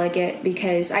being a delegate,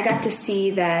 because I got to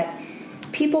see that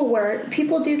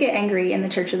people do get angry in the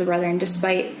Church of the Brethren,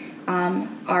 despite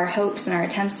our hopes and our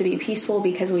attempts to be peaceful,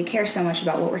 because we care so much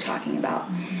about what we're talking about.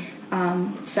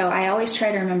 Mm-hmm. So I always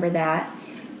try to remember that,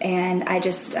 and I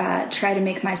just try to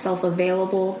make myself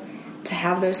available to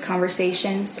have those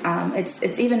conversations.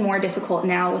 It's even more difficult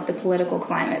now with the political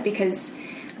climate, because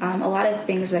a lot of the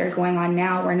things that are going on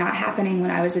now were not happening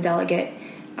when I was a delegate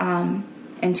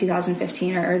in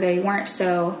 2015, or they weren't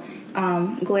so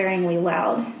glaringly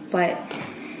loud. But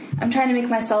I'm trying to make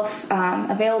myself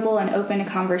available and open to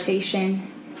conversation,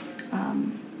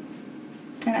 and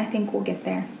I think we'll get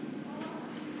there.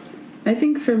 I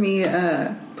think for me,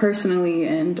 personally,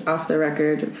 and off the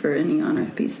record for any on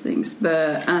Earth Peace things,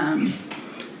 the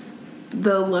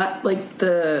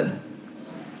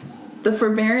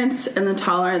forbearance and the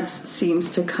tolerance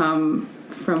seems to come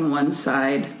from one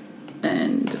side,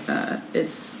 and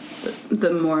it's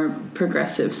the more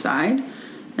progressive side.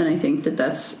 And I think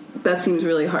that seems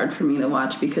really hard for me to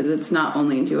watch, because it's not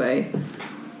only do I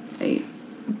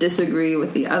disagree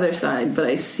with the other side, but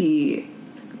I see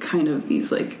kind of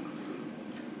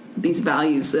these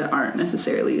values that aren't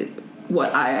necessarily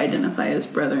what I identify as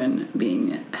brethren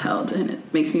being held, and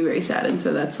it makes me very sad. And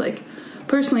so that's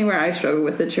personally where I struggle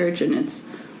with the church, and it's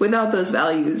without those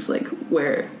values,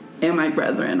 where am I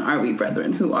brethren? Are we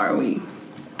brethren? Who are we?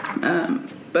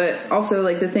 But also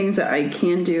the things that I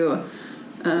can do.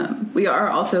 We are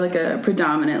also a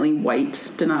predominantly white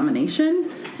denomination,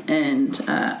 and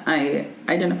I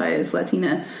identify as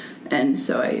Latina, and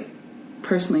so I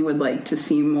personally would like to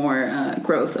see more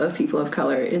growth of people of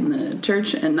color in the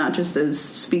church, and not just as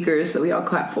speakers that we all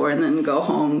clap for and then go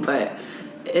home, but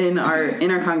in our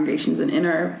congregations and in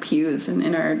our pews and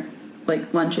in our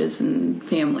lunches and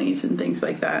families and things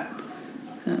like that.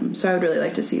 So I would really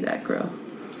like to see that grow.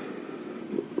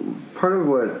 Part of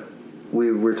what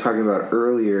we were talking about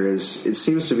earlier is it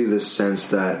seems to be this sense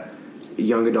that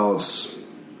young adults,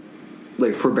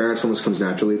 forbearance almost comes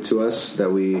naturally to us, that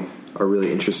we are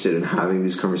really interested in having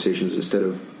these conversations instead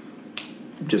of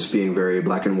just being very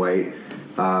black and white.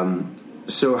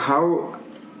 So how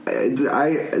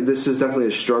this is definitely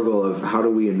a struggle of how do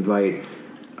we invite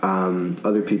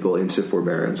other people into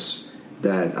forbearance,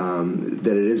 that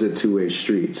it is a two-way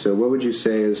street. So what would you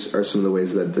say are some of the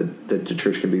ways that the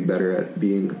church can be better at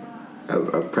being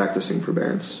of practicing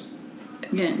forbearance?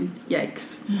 Again,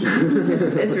 yikes.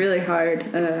 It's really hard.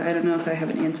 I don't know if I have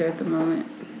an answer at the moment.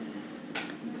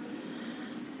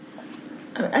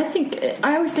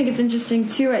 I always think it's interesting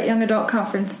too at Young Adult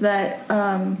Conference that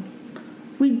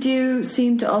we do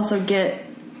seem to also get,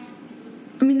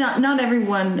 I mean, not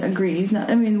everyone agrees.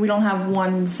 We don't have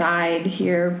one side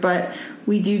here, but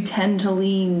we do tend to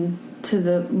lean to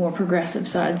the more progressive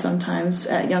side sometimes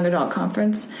at Young Adult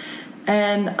Conference.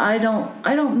 And I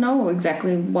don't know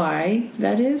exactly why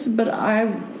that is, but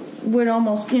I would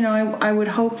almost, I would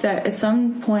hope that at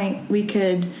some point we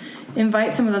could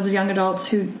invite some of those young adults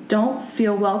who don't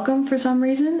feel welcome for some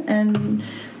reason, and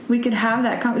we could have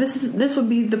that this would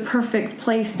be the perfect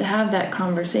place to have that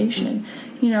conversation.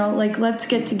 Let's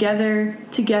get together,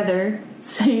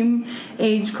 same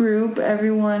age group,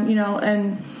 everyone,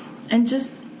 and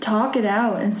just talk it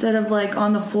out instead of like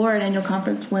on the floor at annual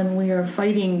conference when we are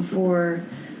fighting for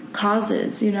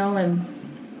causes,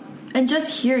 and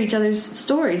just hear each other's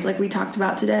stories like we talked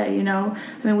about today.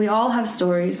 We all have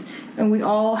stories and we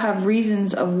all have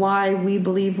reasons of why we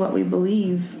believe what we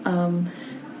believe,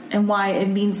 and why it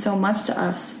means so much to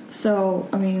us. So,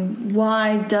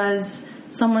 why does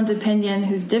someone's opinion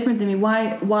who's different than me,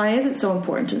 why is it so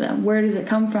important to them? Where does it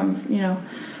come from?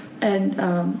 And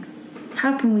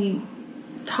how can we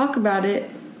talk about it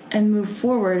and move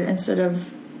forward instead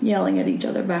of yelling at each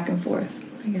other back and forth,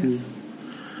 I guess.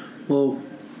 Well,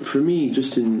 for me,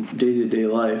 just in day-to-day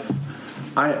life,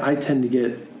 I tend to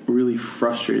get really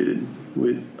frustrated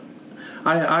with...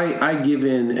 I give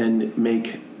in and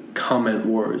make comment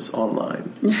wars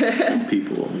online with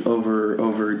people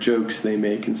over jokes they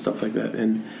make and stuff like that.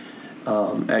 And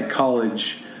at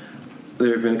college,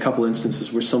 there have been a couple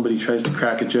instances where somebody tries to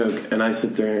crack a joke, and I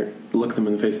sit there, look them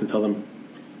in the face, and tell them,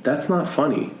 "That's not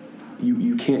funny.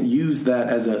 You can't use that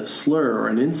as a slur or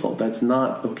an insult. That's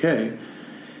not okay."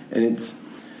 And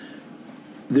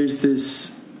there's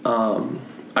this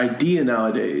idea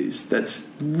nowadays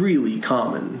that's really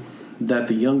common, that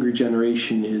the younger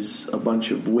generation is a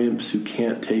bunch of wimps who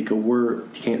can't take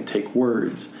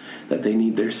words, that they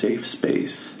need their safe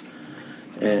space,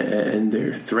 and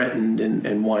they're threatened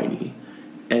and whiny.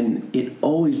 And it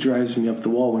always drives me up the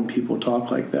wall when people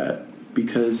talk like that,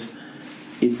 because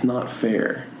it's not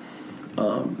fair.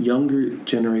 Younger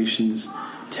generations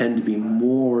tend to be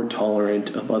more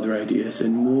tolerant of other ideas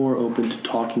and more open to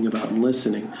talking about and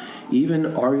listening. Even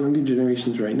our younger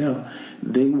generations right now,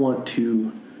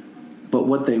 but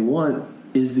what they want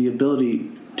is the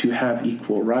ability to have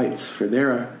equal rights for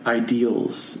their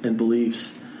ideals and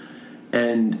beliefs.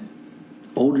 And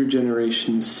older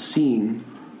generations seem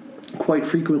quite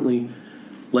frequently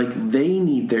like they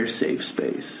need their safe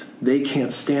space. They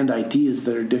can't stand ideas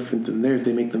that are different than theirs.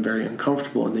 They make them very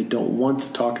uncomfortable, and they don't want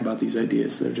to talk about these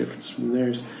ideas that are different from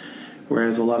theirs.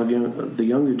 Whereas a lot of the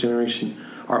younger generation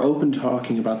are open to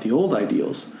talking about the old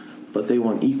ideals, but they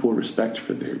want equal respect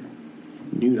for their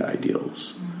new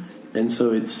ideals. And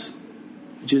so it's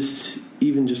just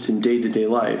in day-to-day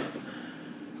life,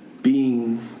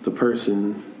 being the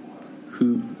person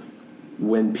who,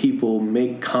 when people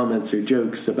make comments or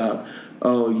jokes about,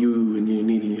 you and you're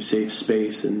needing your safe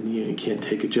space and you can't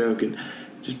take a joke, and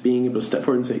just being able to step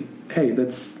forward and say, hey,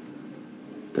 that's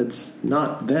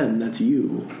not them, that's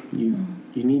you. You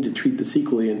need to treat this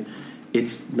equally, and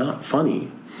it's not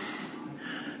funny.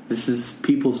 This is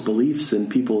people's beliefs and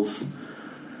people's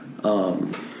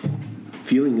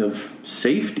feeling of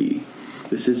safety.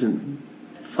 This isn't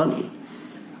funny.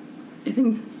 I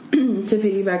think to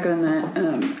piggyback on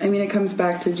that, it comes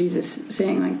back to Jesus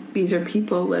saying, like, these are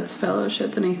people, let's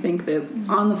fellowship. And I think that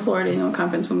on the floor at annual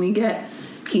conference, when we get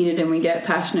heated and we get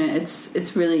passionate,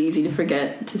 it's really easy to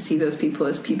forget to see those people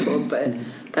as people. But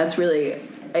that's really,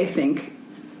 I think,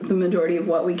 the majority of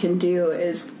what we can do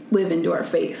is live into our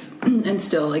faith and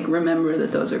still, like, remember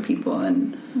that those are people,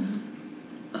 and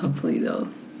hopefully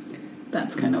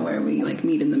that's kind of where we, like,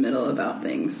 meet in the middle about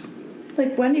things.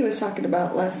 Like Wendy was talking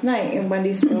about last night, and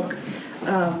Wendy spoke,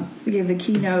 gave the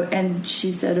keynote, and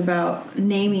she said about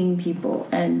naming people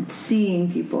and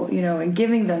seeing people, and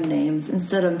giving them names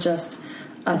instead of just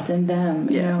us and them.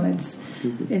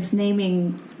 It's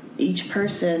naming each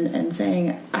person and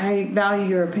saying, I value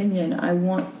your opinion. I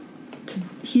want to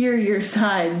hear your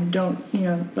side.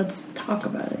 Let's talk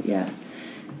about it. Yeah.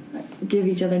 Give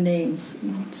each other names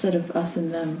instead of us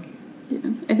and them.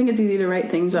 Yeah. I think it's easy to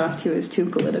write things off too as too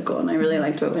political, and I really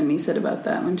liked what Wendy said about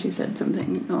that when she said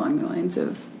something along the lines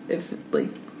of,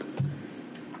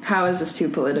 how is this too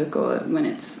political when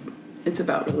it's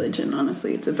about religion?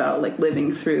 Honestly, it's about, like,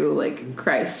 living through, like,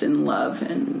 Christ and love,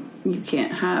 and you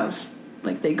can't have,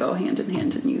 like, they go hand in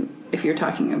hand, and if you're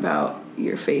talking about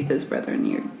your faith as brethren,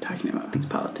 you're talking about these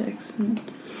politics. And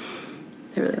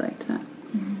I really liked that.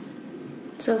 Mm-hmm.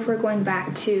 So if we're going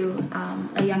back to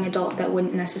a young adult that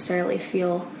wouldn't necessarily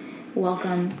feel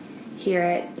welcome here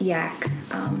at YAC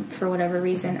for whatever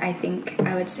reason, I think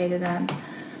I would say to them,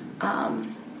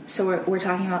 So we're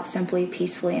talking about simply,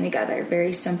 peacefully, and together.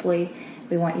 Very simply,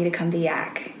 we want you to come to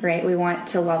Yak, right? We want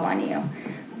to love on you.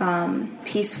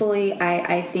 Peacefully,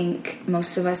 I think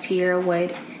most of us here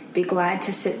would be glad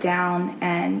to sit down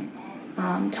and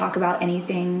talk about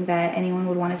anything that anyone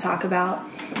would want to talk about,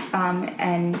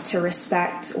 and to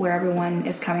respect where everyone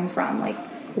is coming from, like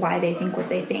why they think what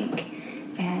they think.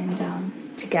 And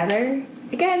together,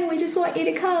 again, we just want you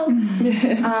to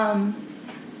come.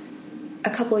 A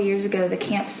couple of years ago, the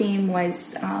camp theme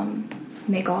was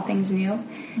make all things new.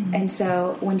 Mm-hmm. And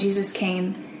so when Jesus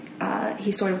came,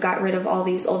 he sort of got rid of all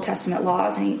these Old Testament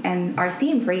laws. And our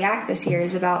theme for Yak this year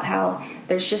is about how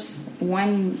there's just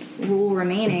one rule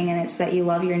remaining, and it's that you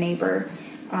love your neighbor,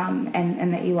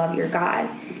 and that you love your God.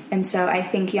 And so I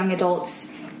think young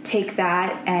adults take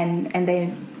that, and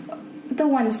they, the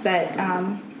ones that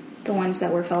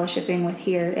we're fellowshipping with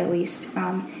here, at least,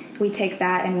 we take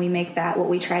that and we make that what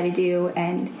we try to do,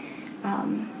 and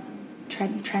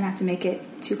try not to make it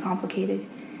too complicated.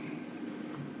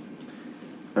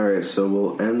 All right, so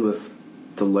we'll end with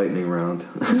the lightning round.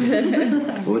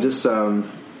 We'll just,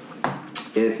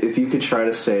 if you could try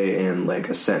to say in like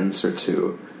a sentence or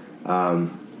two,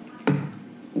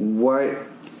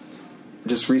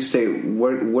 restate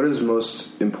what is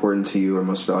most important to you or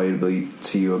most valuable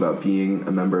to you about being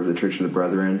a member of the Church of the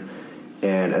Brethren,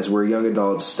 and as we're young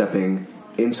adults stepping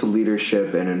into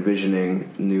leadership and envisioning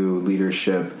new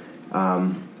leadership,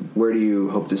 where do you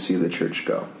hope to see the church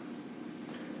go?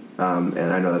 And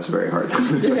I know that's a very hard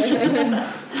question.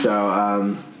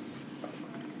 So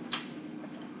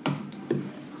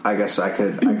I guess I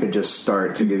could just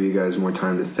start to give you guys more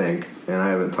time to think, and I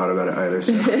haven't thought about it either.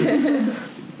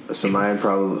 So mine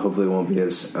hopefully won't be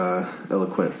as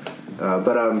eloquent.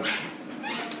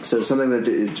 So something that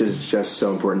is just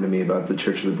so important to me about the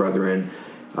Church of the Brethren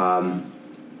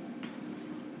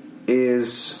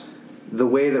is the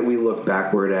way that we look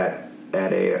backward at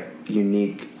a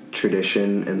unique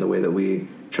tradition, and the way that we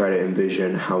try to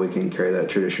envision how we can carry that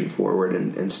tradition forward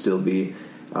and still be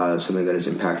something that is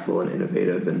impactful and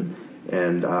innovative,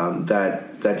 and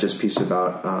that just piece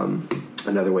about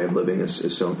another way of living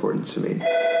is so important to me.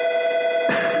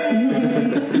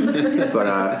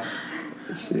 But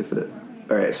let's see if it.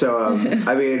 All right, so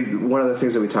I mean, one of the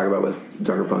things that we talk about with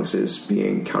Dunker Punks is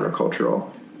being countercultural,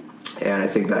 and I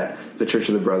think that the Church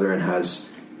of the Brethren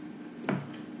has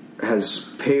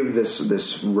paved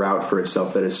this route for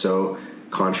itself that is so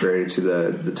contrary to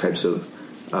the types of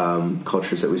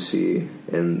cultures that we see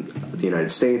in the United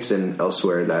States and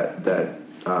elsewhere that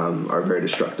are very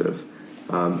destructive,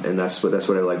 and that's what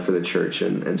I like for the church,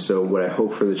 and so what I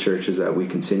hope for the church is that we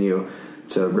continue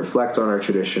to reflect on our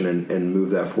tradition and move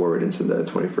that forward into the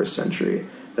 21st century.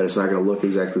 That it's not going to look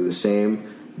exactly the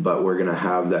same, but we're going to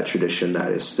have that tradition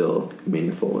that is still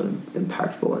meaningful and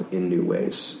impactful in new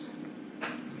ways.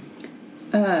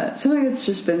 Something that's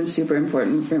just been super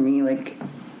important for me, like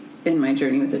in my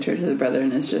journey with the Church of the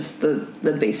Brethren, is just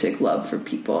the basic love for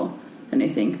people. And I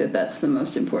think that that's the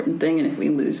most important thing. And if we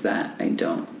lose that, I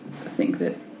don't think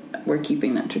that we're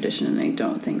keeping that tradition. And I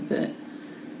don't think that,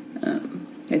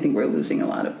 I think we're losing a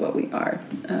lot of what we are.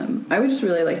 I would just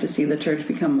really like to see the church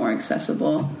become more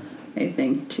accessible, I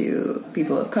think, to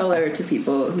people of color, to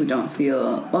people who don't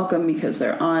feel welcome because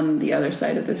they're on the other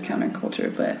side of this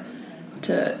counterculture, but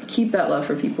to keep that love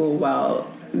for people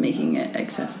while making it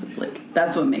accessible. Like,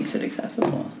 that's what makes it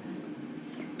accessible.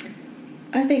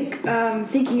 I think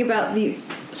thinking about the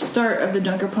start of the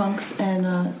Dunker Punks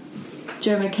and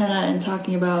Joe McKenna and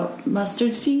talking about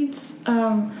mustard seeds,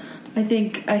 I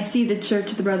think I see the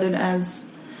Church of the Brethren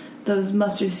as those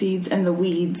mustard seeds and the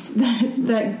weeds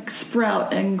that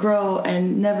sprout and grow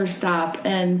and never stop.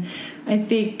 And I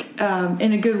think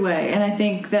in a good way. And I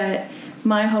think that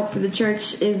my hope for the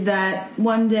church is that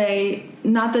one day,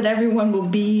 not that everyone will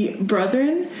be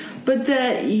brethren, but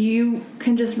that you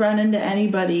can just run into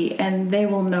anybody and they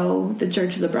will know the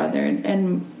Church of the Brethren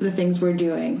and the things we're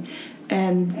doing.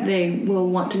 And they will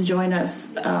want to join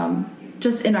us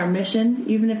just in our mission,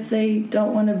 even if they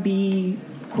don't want to be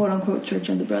quote-unquote Church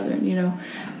of the Brethren, you know,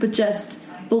 but just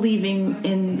believing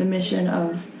in the mission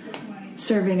of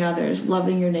serving others,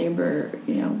 loving your neighbor,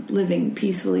 you know, living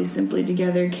peacefully, simply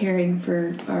together, caring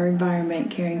for our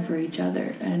environment, caring for each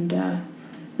other, and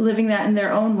living that in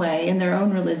their own way, in their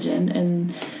own religion,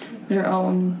 in their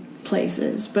own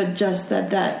places. But just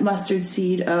that mustard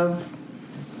seed of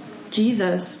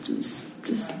Jesus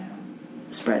just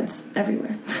spreads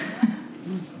everywhere.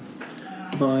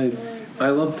 Well, I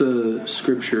love the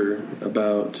scripture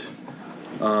about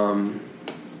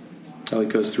how it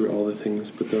goes through all the things,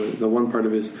 but the one part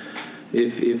of it is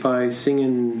if I sing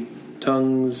in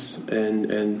tongues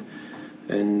and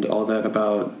and all that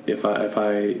about if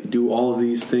I do all of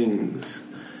these things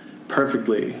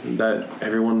perfectly, that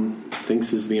everyone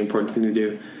thinks is the important thing to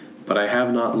do, but I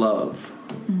have not love,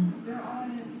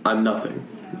 I'm nothing.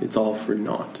 It's all for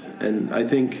naught. And I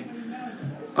think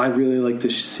I'd really like to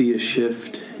see a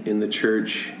shift in the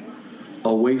church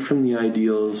away from the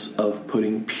ideals of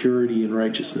putting purity and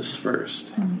righteousness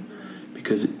first.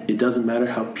 Because it doesn't matter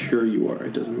how pure you are,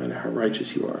 it doesn't matter how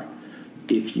righteous you are.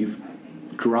 If you've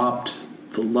dropped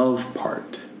the love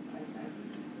part,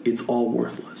 it's all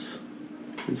worthless.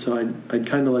 And so I'd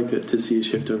kind of like to see a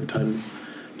shift over time,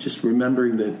 just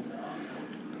remembering that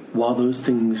while those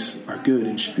things are good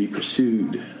and should be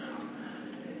pursued,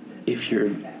 if you're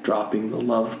dropping the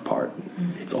love part,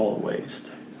 it's all a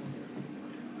waste.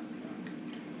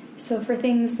 So for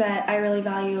things that I really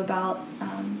value about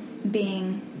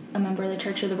being a member of the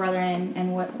Church of the Brethren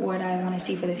and what I want to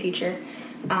see for the future,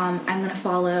 I'm going to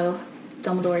follow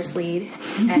Dumbledore's lead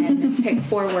and pick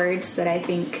 4 words that I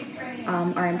think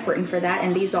are important for that.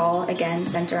 And these all, again,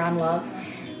 center on love.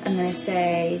 I'm going to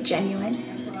say genuine,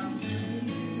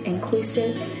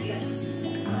 inclusive,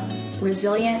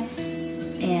 resilient,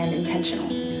 and intentional.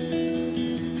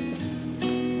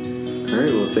 All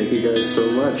right, well, thank you guys so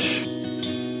much.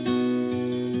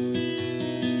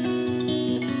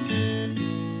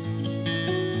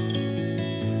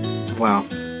 Wow.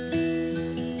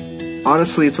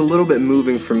 Honestly, it's a little bit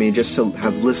moving for me just to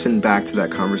have listened back to that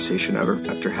conversation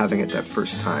after having it that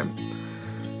first time.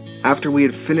 After we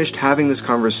had finished having this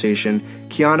conversation,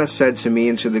 Kiana said to me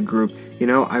and to the group,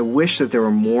 I wish that there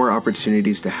were more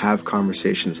opportunities to have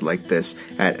conversations like this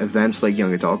at events like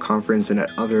Young Adult Conference and at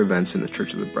other events in the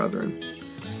Church of the Brethren.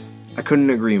 I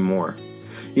couldn't agree more.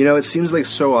 It seems like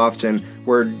so often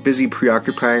we're busy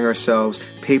preoccupying ourselves,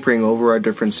 papering over our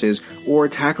differences, or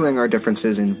tackling our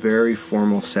differences in very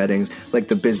formal settings like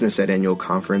the business at annual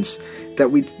conference,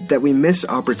 that we miss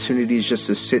opportunities just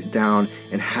to sit down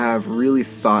and have really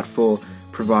thoughtful,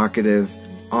 provocative,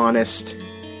 honest,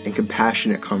 and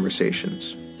compassionate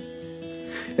conversations.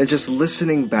 And just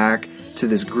listening back to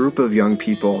this group of young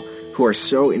people who are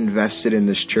so invested in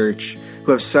this church,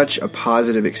 who have such a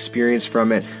positive experience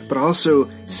from it, but also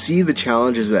see the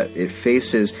challenges that it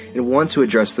faces and want to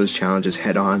address those challenges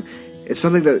head on. It's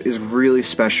something that is really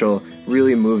special,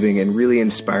 really moving, and really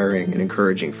inspiring and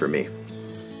encouraging for me.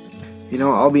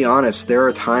 I'll be honest, there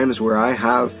are times where I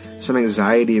have some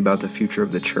anxiety about the future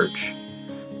of the church.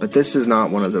 But this is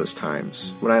not one of those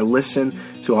times. When I listen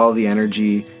to all the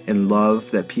energy and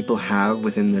love that people have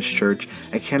within this church,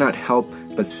 I cannot help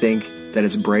but think that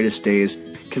its brightest days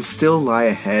can still lie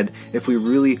ahead if we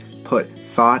really put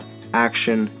thought,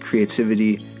 action,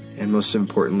 creativity, and most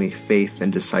importantly, faith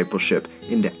and discipleship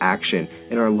into action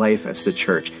in our life as the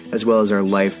church, as well as our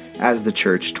life as the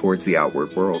church towards the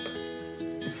outward world.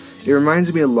 It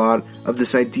reminds me a lot of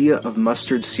this idea of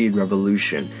mustard seed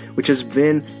revolution, which has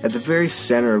been at the very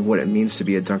center of what it means to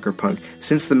be a Dunkerpunk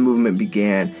since the movement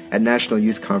began at National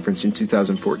Youth Conference in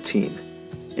 2014.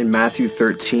 In Matthew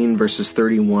 13, verses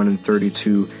 31 and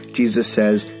 32, Jesus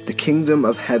says, "The kingdom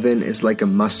of heaven is like a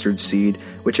mustard seed,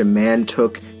 which a man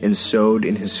took and sowed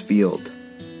in his field.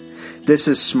 This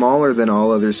is smaller than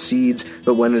all other seeds,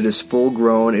 but when it is full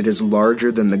grown, it is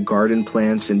larger than the garden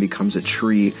plants and becomes a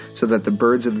tree, so that the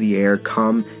birds of the air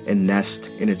come and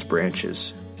nest in its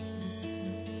branches."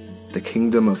 The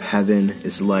kingdom of heaven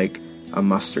is like a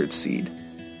mustard seed.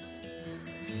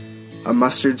 A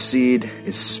mustard seed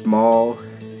is small,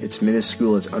 it's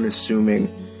minuscule, it's unassuming.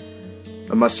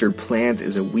 A mustard plant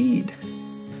is a weed,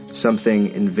 something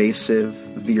invasive,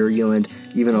 virulent,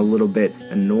 even a little bit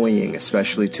annoying,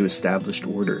 especially to established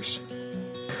orders.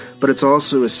 But it's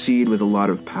also a seed with a lot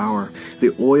of power.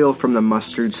 The oil from the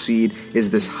mustard seed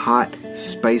is this hot,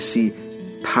 spicy,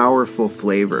 powerful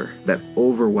flavor that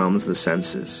overwhelms the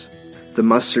senses. The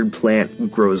mustard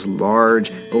plant grows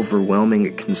large, overwhelming.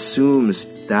 It consumes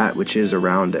that which is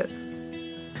around it.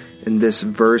 In this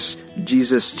verse,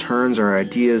 Jesus turns our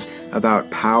ideas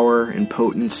about power and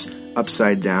potence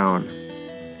upside down.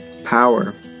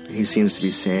 Power, he seems to be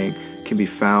saying, can be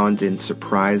found in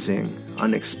surprising,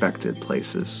 unexpected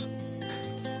places.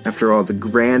 After all, the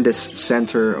grandest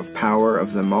center of power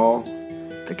of them all,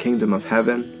 the kingdom of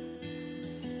heaven,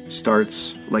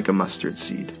 starts like a mustard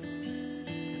seed.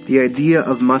 The idea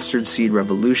of mustard seed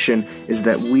revolution is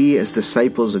that we as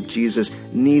disciples of Jesus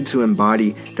need to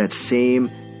embody that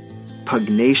same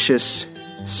pugnacious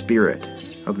spirit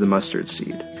of the mustard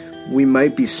seed. We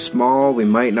might be small, we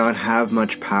might not have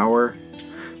much power,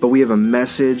 but we have a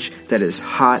message that is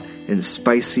hot and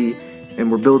spicy,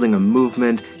 and we're building a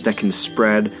movement that can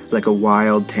spread like a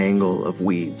wild tangle of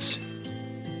weeds.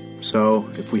 So,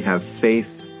 if we have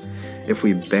faith, if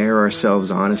we bear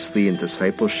ourselves honestly in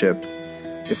discipleship,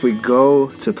 if we go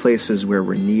to places where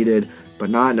we're needed but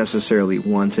not necessarily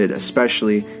wanted,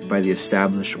 especially by the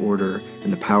established order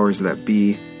and the powers that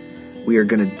be, we are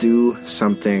going to do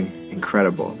something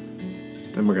incredible.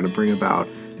 And we're going to bring about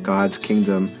God's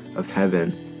kingdom of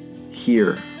heaven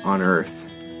here on earth.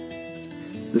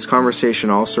 This conversation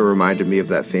also reminded me of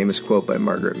that famous quote by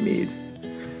Margaret Mead,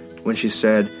 when she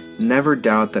said, "Never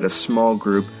doubt that a small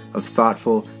group of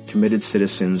thoughtful, committed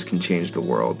citizens can change the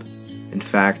world. In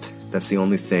fact, that's the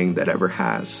only thing that ever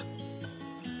has."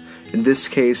 In this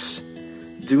case,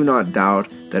 do not doubt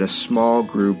that a small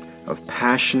group of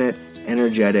passionate,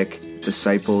 energetic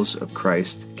disciples of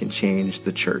Christ can change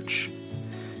the church.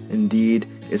 Indeed,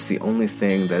 it's the only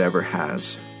thing that ever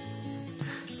has.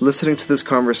 Listening to this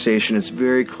conversation, it's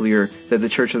very clear that the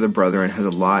Church of the Brethren has a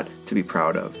lot to be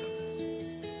proud of.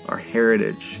 Our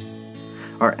heritage,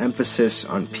 our emphasis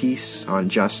on peace, on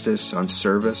justice, on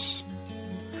service,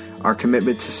 our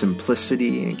commitment to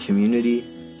simplicity and community.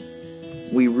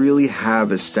 We really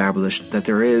have established that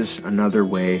there is another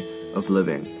way of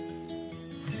living.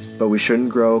 But we shouldn't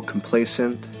grow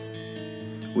complacent.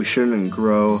 We shouldn't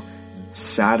grow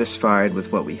satisfied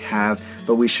with what we have,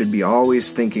 but we should be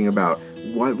always thinking about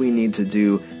what we need to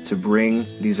do to bring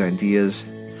these ideas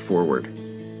forward.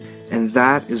 And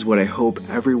that is what I hope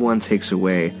everyone takes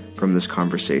away from this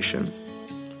conversation.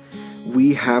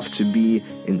 We have to be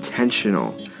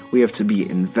intentional. We have to be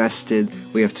invested.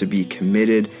 We have to be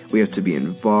committed. We have to be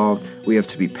involved. We have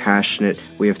to be passionate.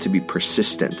 We have to be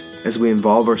persistent as we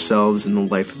involve ourselves in the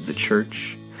life of the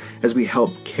church, as we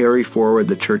help carry forward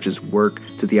the church's work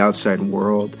to the outside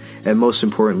world, and most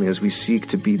importantly, as we seek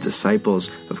to be disciples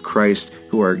of Christ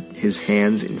who are his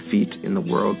hands and feet in the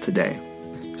world today.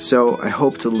 So I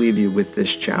hope to leave you with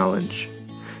this challenge.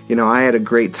 I had a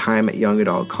great time at Young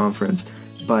Adult Conference,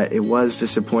 but it was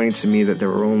disappointing to me that there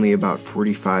were only about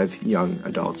 45 young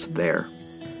adults there.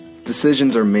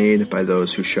 Decisions are made by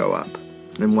those who show up.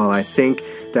 And while I think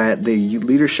that the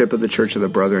leadership of the Church of the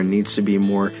Brethren needs to be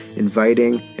more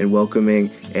inviting and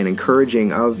welcoming and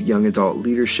encouraging of young adult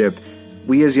leadership,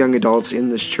 we as young adults in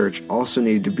this church also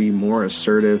need to be more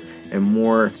assertive and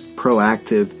more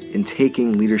proactive in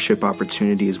taking leadership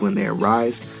opportunities when they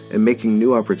arise and making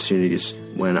new opportunities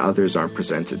when others aren't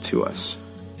presented to us.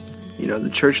 The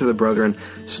Church of the Brethren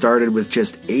started with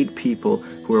just 8 people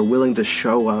who are willing to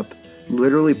show up,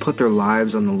 literally put their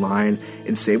lives on the line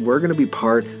and say, we're going to be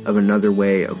part of another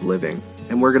way of living.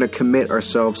 And we're going to commit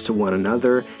ourselves to one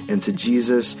another and to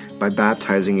Jesus by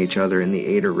baptizing each other in the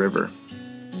Ada River.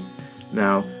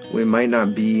 Now, we might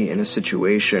not be in a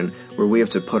situation where we have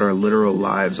to put our literal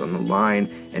lives on the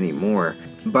line anymore,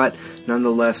 but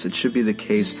nonetheless, it should be the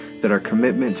case that our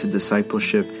commitment to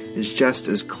discipleship is just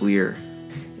as clear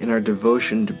in our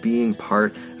devotion to being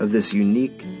part of this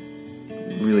unique,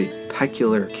 really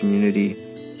peculiar community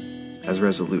as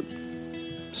Resolute.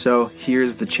 So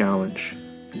here's the challenge.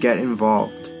 Get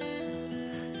involved.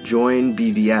 Join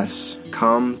BVS.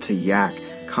 Come to YAC.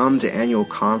 Come to annual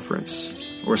conference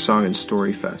or Song and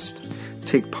Story Fest.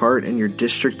 Take part in your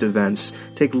district events.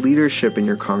 Take leadership in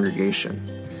your congregation.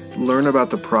 Learn about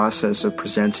the process of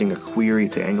presenting a query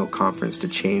to annual conference to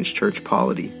change church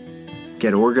polity.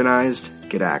 Get organized.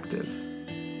 Get active.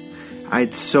 I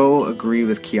so agree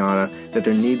with Kiana that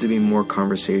there need to be more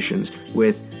conversations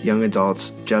with young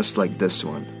adults just like this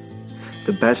one.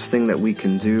 The best thing that we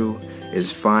can do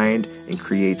is find and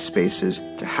create spaces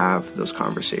to have those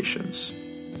conversations.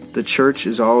 The church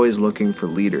is always looking for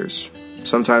leaders.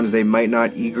 Sometimes they might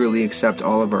not eagerly accept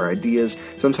all of our ideas.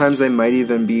 Sometimes they might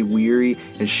even be weary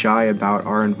and shy about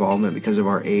our involvement because of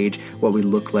our age, what we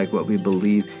look like, what we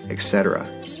believe, etc.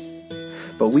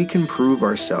 But we can prove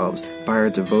ourselves by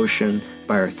our devotion,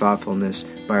 by our thoughtfulness,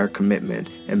 by our commitment,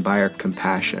 and by our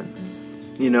compassion.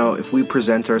 If we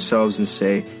present ourselves and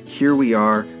say, here we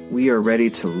are ready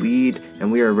to lead,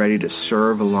 and we are ready to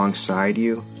serve alongside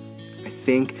you, I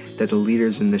think that the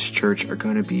leaders in this church are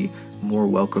going to be more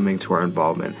welcoming to our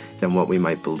involvement than what we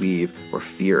might believe or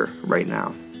fear right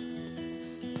now.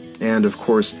 And of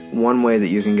course, one way that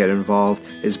you can get involved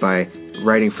is by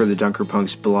writing for the Dunker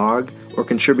Punks blog or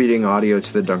contributing audio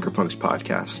to the Dunker Punks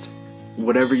podcast.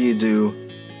 Whatever you do,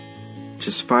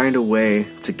 just find a way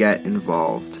to get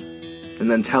involved and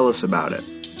then tell us about it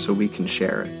so we can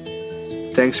share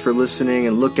it. Thanks for listening,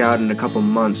 and look out in a couple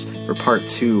months for part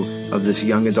 2 of this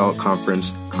Young Adult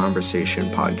Conference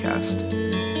Conversation podcast.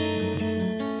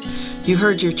 You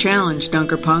heard your challenge,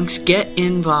 Dunker Punks. Get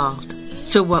involved.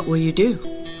 So what will you do?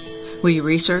 Will you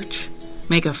research,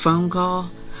 make a phone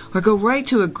call, or go right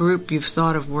to a group you've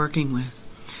thought of working with?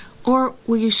 Or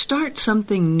will you start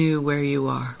something new where you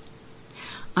are?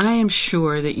 I am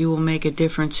sure that you will make a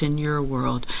difference in your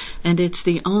world, and it's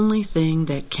the only thing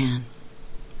that can.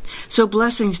 So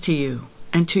blessings to you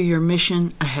and to your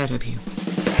mission ahead of you.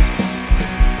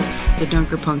 The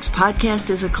Dunkerpunks podcast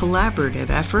is a collaborative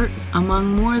effort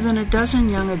among more than a dozen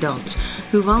young adults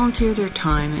who volunteer their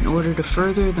time in order to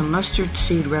further the mustard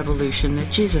seed revolution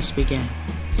that Jesus began.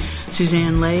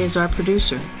 Suzanne Lay is our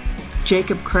producer.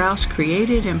 Jacob Kraus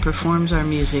created and performs our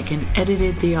music and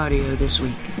edited the audio this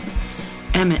week.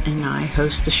 Emmett and I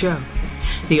host the show.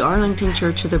 The Arlington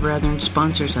Church of the Brethren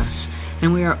sponsors us,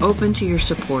 and we are open to your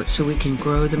support so we can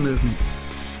grow the movement.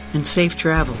 And safe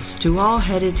travels to all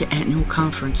headed to annual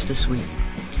conference this week.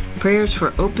 Prayers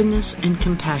for openness and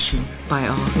compassion by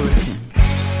all who attend.